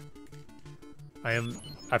soundtrack.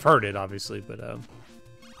 I've heard it obviously, but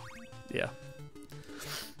yeah.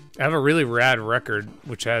 I have a really rad record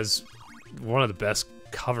which has one of the best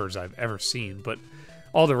covers I've ever seen, but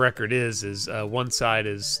all the record is one side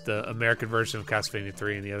is the American version of Castlevania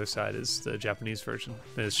 3 and the other side is the Japanese version.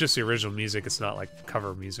 And it's just the original music. It's not like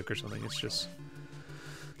cover music or something. It's just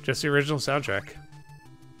the original soundtrack.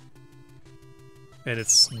 And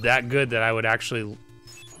it's that good that I would actually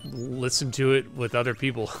listen to it with other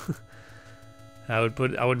people. I wouldn't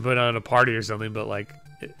put it on a party or something, but like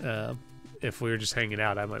if we were just hanging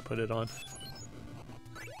out, I might put it on.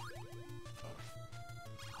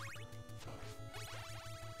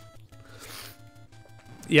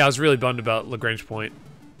 Yeah, I was really bummed about Lagrange Point.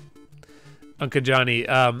 Uncle Johnny,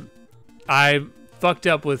 I fucked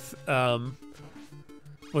up with MILON'S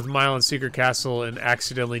Secret Castle and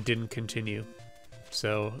accidentally didn't continue.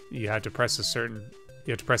 So you had to press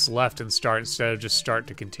left and start instead of just start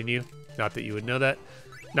to continue. Not that you would know that.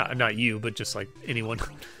 Not you, but just like anyone.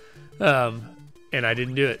 And I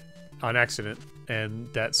didn't do it on accident. And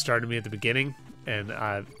that started me at the beginning, and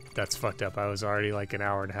that's fucked up. I was already like an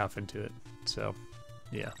hour and a half into it. So,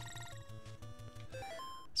 yeah.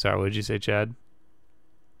 Sorry, what did you say, Chad?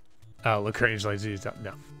 Oh, Lagrange like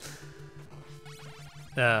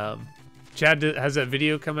no. Chad, has that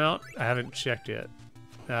video come out? I haven't checked yet.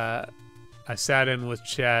 I sat in with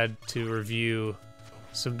Chad to review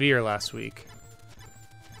some beer last week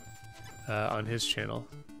on his channel.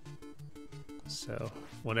 So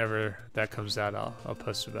whenever that comes out, I'll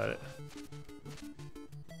post about it.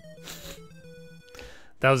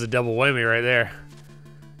 That was a double whammy right there.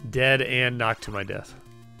 Dead and knocked to my death.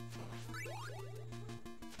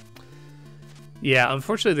 Yeah,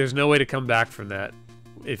 unfortunately, there's no way to come back from that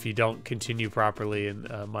if you don't continue properly in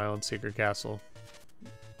MILON'S Secret Castle.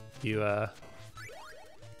 You don't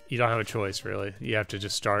have a choice, really. You have to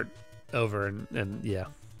just start over, and yeah,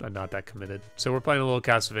 I'm not that committed. So we're playing a little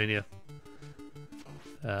Castlevania,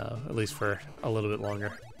 at least for a little bit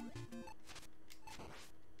longer.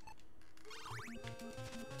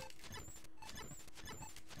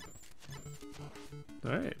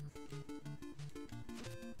 Alright.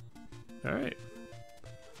 Alright.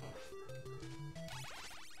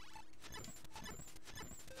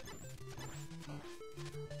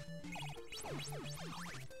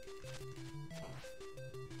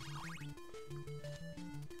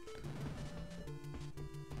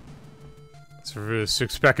 Let's review a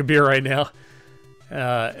 6-pack of beer right now.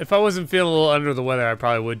 If I wasn't feeling a little under the weather, I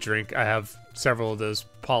probably would drink. I have several of those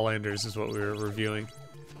Pollanders is what we were reviewing.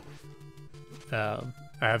 I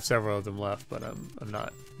have several of them left, but I'm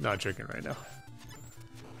not drinking right now.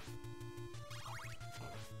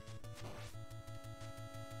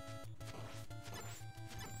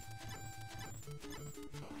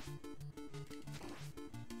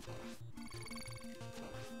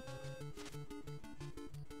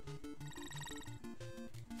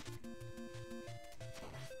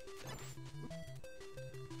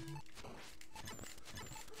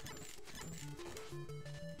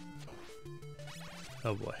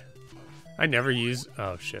 Oh boy. I never use...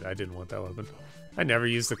 Oh shit, I didn't want that weapon. I never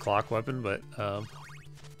use the clock weapon, but...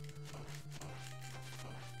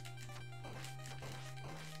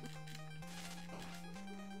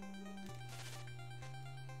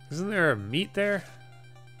 Isn't there a meat there?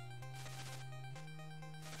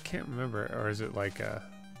 I can't remember. Or is it like a...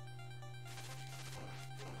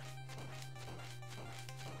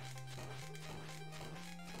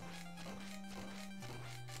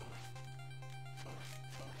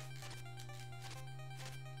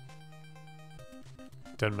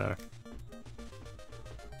 Doesn't matter.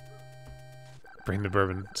 Bring the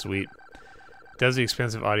bourbon. Sweet. Does the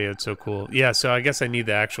expensive audio. It's so cool. Yeah, so I guess I need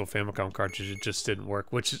the actual Famicom cartridge. It just didn't work,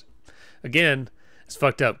 which, again, is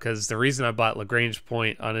fucked up because the reason I bought Lagrange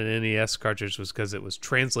Point on an NES cartridge was because it was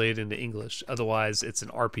translated into English. Otherwise, it's an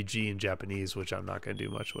RPG in Japanese, which I'm not going to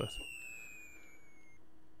do much with.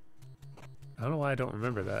 I don't know why I don't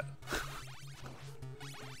remember that.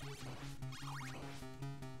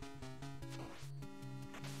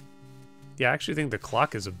 Yeah, I actually think the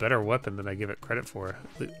clock is a better weapon than I give it credit for.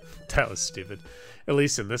 That was stupid. At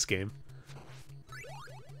least in this game.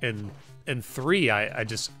 In 3, I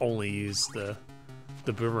just only use the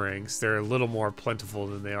boomerangs. They're a little more plentiful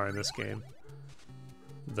than they are in this game.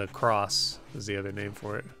 The cross is the other name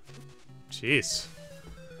for it. Jeez.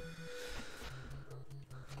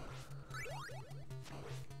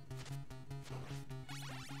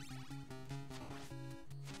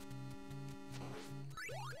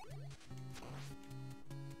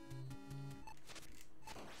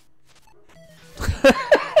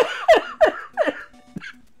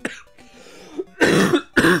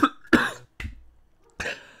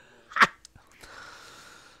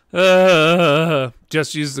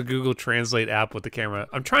 Just use the Google Translate app with the camera.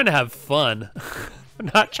 I'm trying to have fun. I'm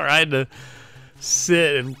not trying to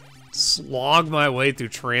sit and slog my way through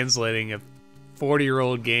translating a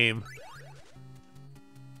 40-year-old game.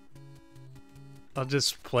 I'll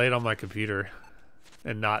just play it on my computer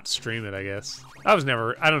and not stream it, I guess. I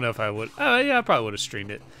don't know if I would. Yeah, I probably would have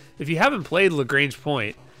streamed it. If you haven't played Lagrange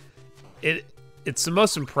Point, it's the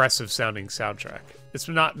most impressive sounding soundtrack. It's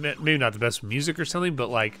maybe not the best music or something, but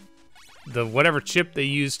like the whatever chip they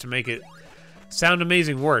used to make it sound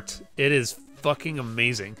amazing worked. It is fucking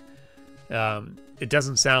amazing. It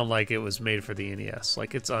doesn't sound like it was made for the NES.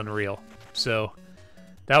 Like, it's unreal. So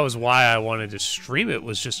that was why I wanted to stream it,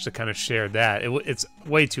 was just to kind of share that. It's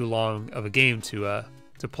way too long of a game to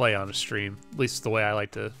play on a stream. At least the way I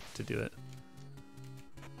like to do it.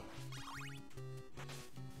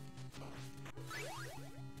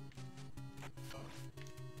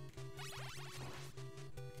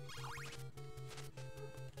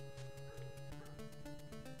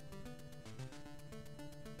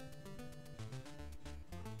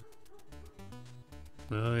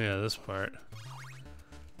 Oh yeah, this part.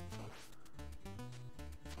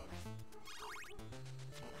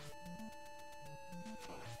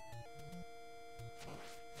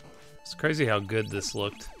 It's crazy how good this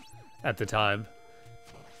looked at the time.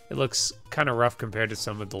 It looks kind of rough compared to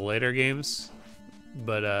some of the later games,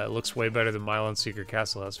 but it looks way better than MILON'S Secret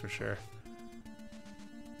Castle, that's for sure.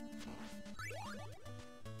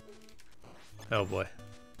 Oh boy.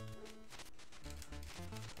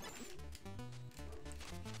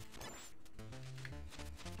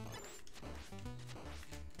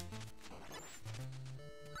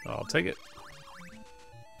 I'll take it.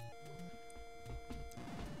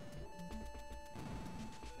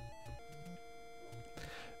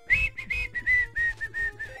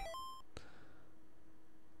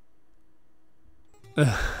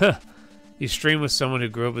 You stream with someone who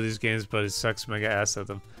grew up with these games, but it sucks mega ass at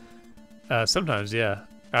them. Sometimes, yeah.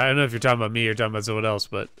 I don't know if you're talking about me or talking about someone else,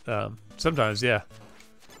 but sometimes, yeah.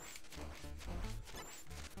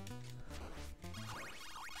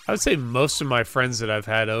 I would say most of my friends that I've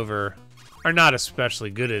had over are not especially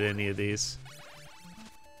good at any of these.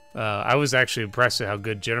 I was actually impressed at how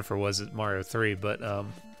good Jennifer was at Mario 3, but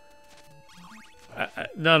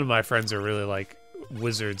none of my friends are really like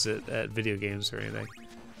wizards at video games or anything.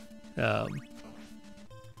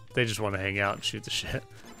 They just want to hang out and shoot the shit.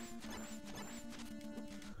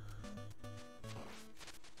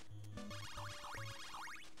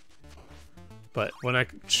 But when I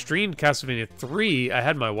streamed Castlevania 3, I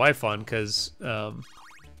had my wife on because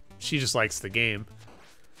she just likes the game.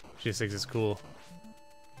 She just thinks it's cool.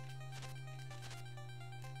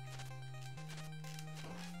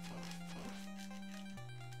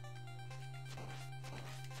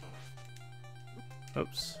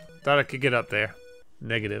 Oops. Thought I could get up there.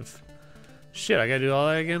 Negative. Shit, I gotta do all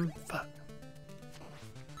that again? Fuck.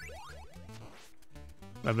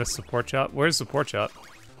 I missed the pork chop. Where's the pork chop?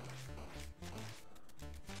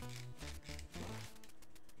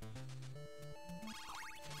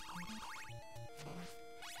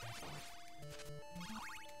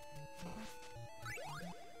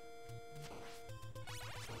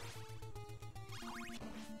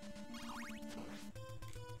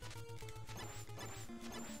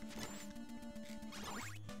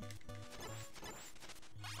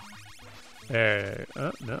 There.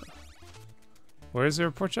 Oh, no. Where is there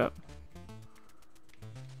a pork chop?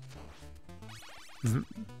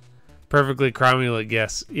 Perfectly cromulent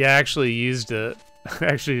guess. Yeah, I actually used the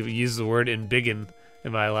word embiggen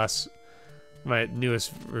in my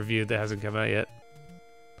newest review that hasn't come out yet.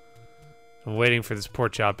 I'm waiting for this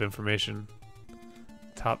pork chop information.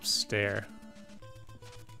 Top stair.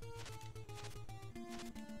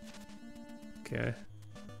 Okay.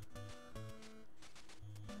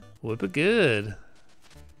 Whip it good.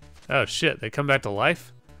 Oh shit, they come back to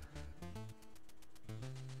life?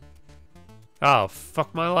 Oh,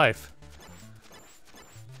 fuck my life.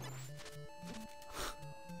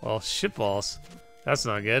 Well, shitballs. That's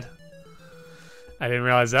not good. I didn't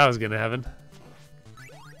realize that was gonna happen.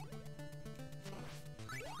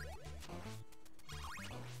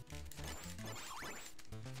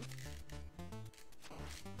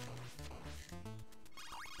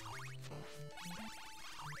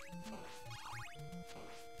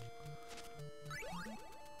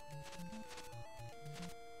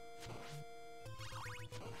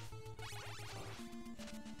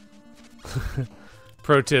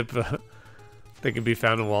 Pro tip, they can be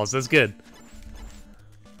found in walls. That's good.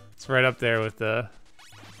 It's right up there with the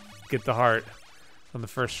get the heart on the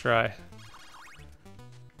first try.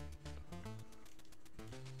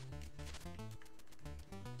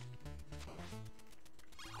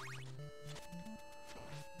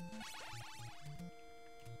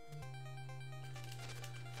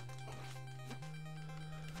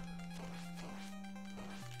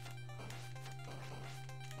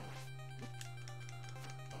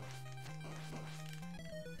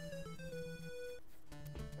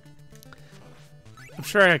 I'm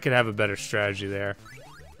sure I could have a better strategy there.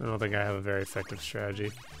 I don't think I have a very effective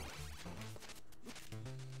strategy.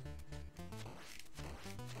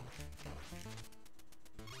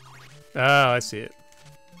 Oh, I see it.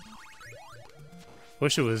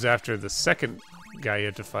 Wish it was after the second guy you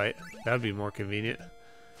had to fight. That would be more convenient.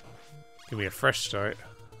 Give me a fresh start.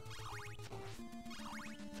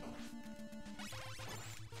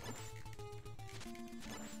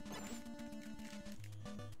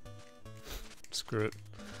 Screw it.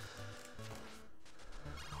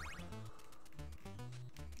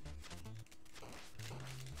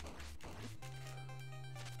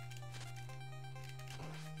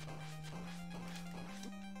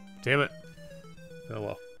 Damn it. Oh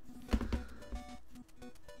well.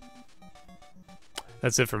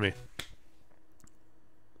 That's it for me.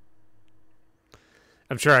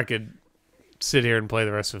 I'm sure I could sit here and play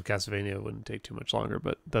the rest of Castlevania. It wouldn't take too much longer,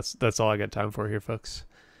 but that's all I got time for here, folks.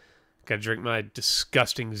 Gotta drink my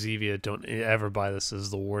disgusting Zevia. Don't ever buy this. This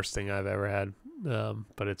is the worst thing I've ever had.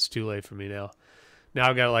 But it's too late for me now. Now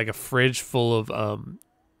I've got like a fridge full of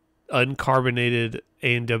uncarbonated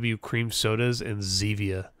A&W cream sodas and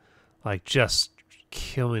Zevia. Like, just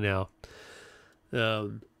kill me now.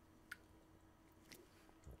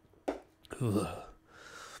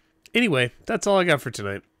 Anyway, that's all I got for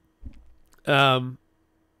tonight. I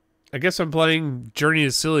guess I'm playing Journey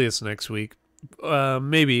to Silius next week.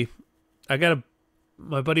 Maybe.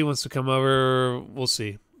 My buddy wants to come over. We'll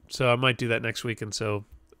see. So I might do that next week, and so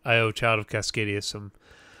I owe Child of Cascadia some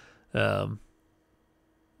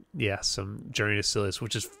Journey to Silius,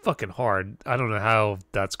 which is fucking hard. I don't know how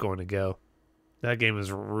that's going to go. That game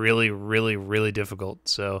is really, really, really difficult.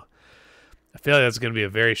 So I feel like that's going to be a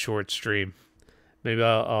very short stream. Maybe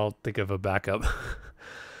I'll think of a backup.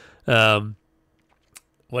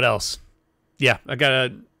 What else? Yeah,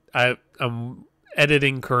 I'm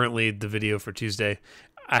editing currently the video for Tuesday.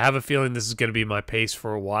 I have a feeling this is going to be my pace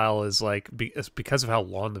for a while, is like because of how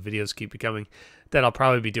long the videos keep becoming, that I'll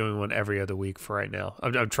probably be doing one every other week for right now.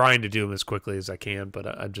 I'm trying to do them as quickly as I can, but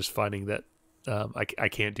I'm just finding that I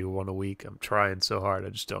can't do one a week. I'm trying so hard. I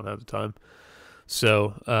just don't have the time.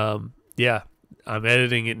 So, yeah, I'm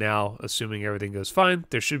editing it now, assuming everything goes fine.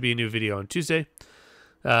 There should be a new video on Tuesday.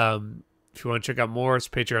 If you want to check out more, it's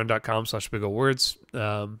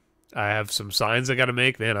patreon.com/bigoldwords. I have some signs I got to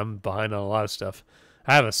make. Man, I'm behind on a lot of stuff.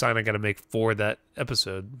 I have a sign I got to make for that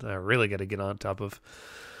episode. I really got to get on top of.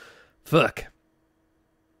 Fuck.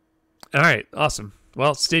 All right, awesome.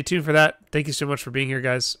 Well, stay tuned for that. Thank you so much for being here,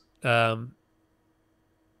 guys. Yeah,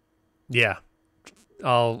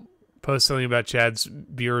 I'll post something about Chad's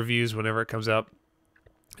beer reviews whenever it comes out.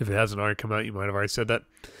 If it hasn't already come out, you might have already said that.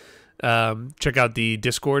 Check out the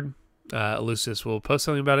Discord. Lucis will post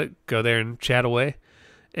something about it. Go there and chat away.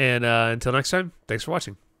 And until next time, thanks for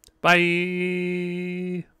watching. Bye.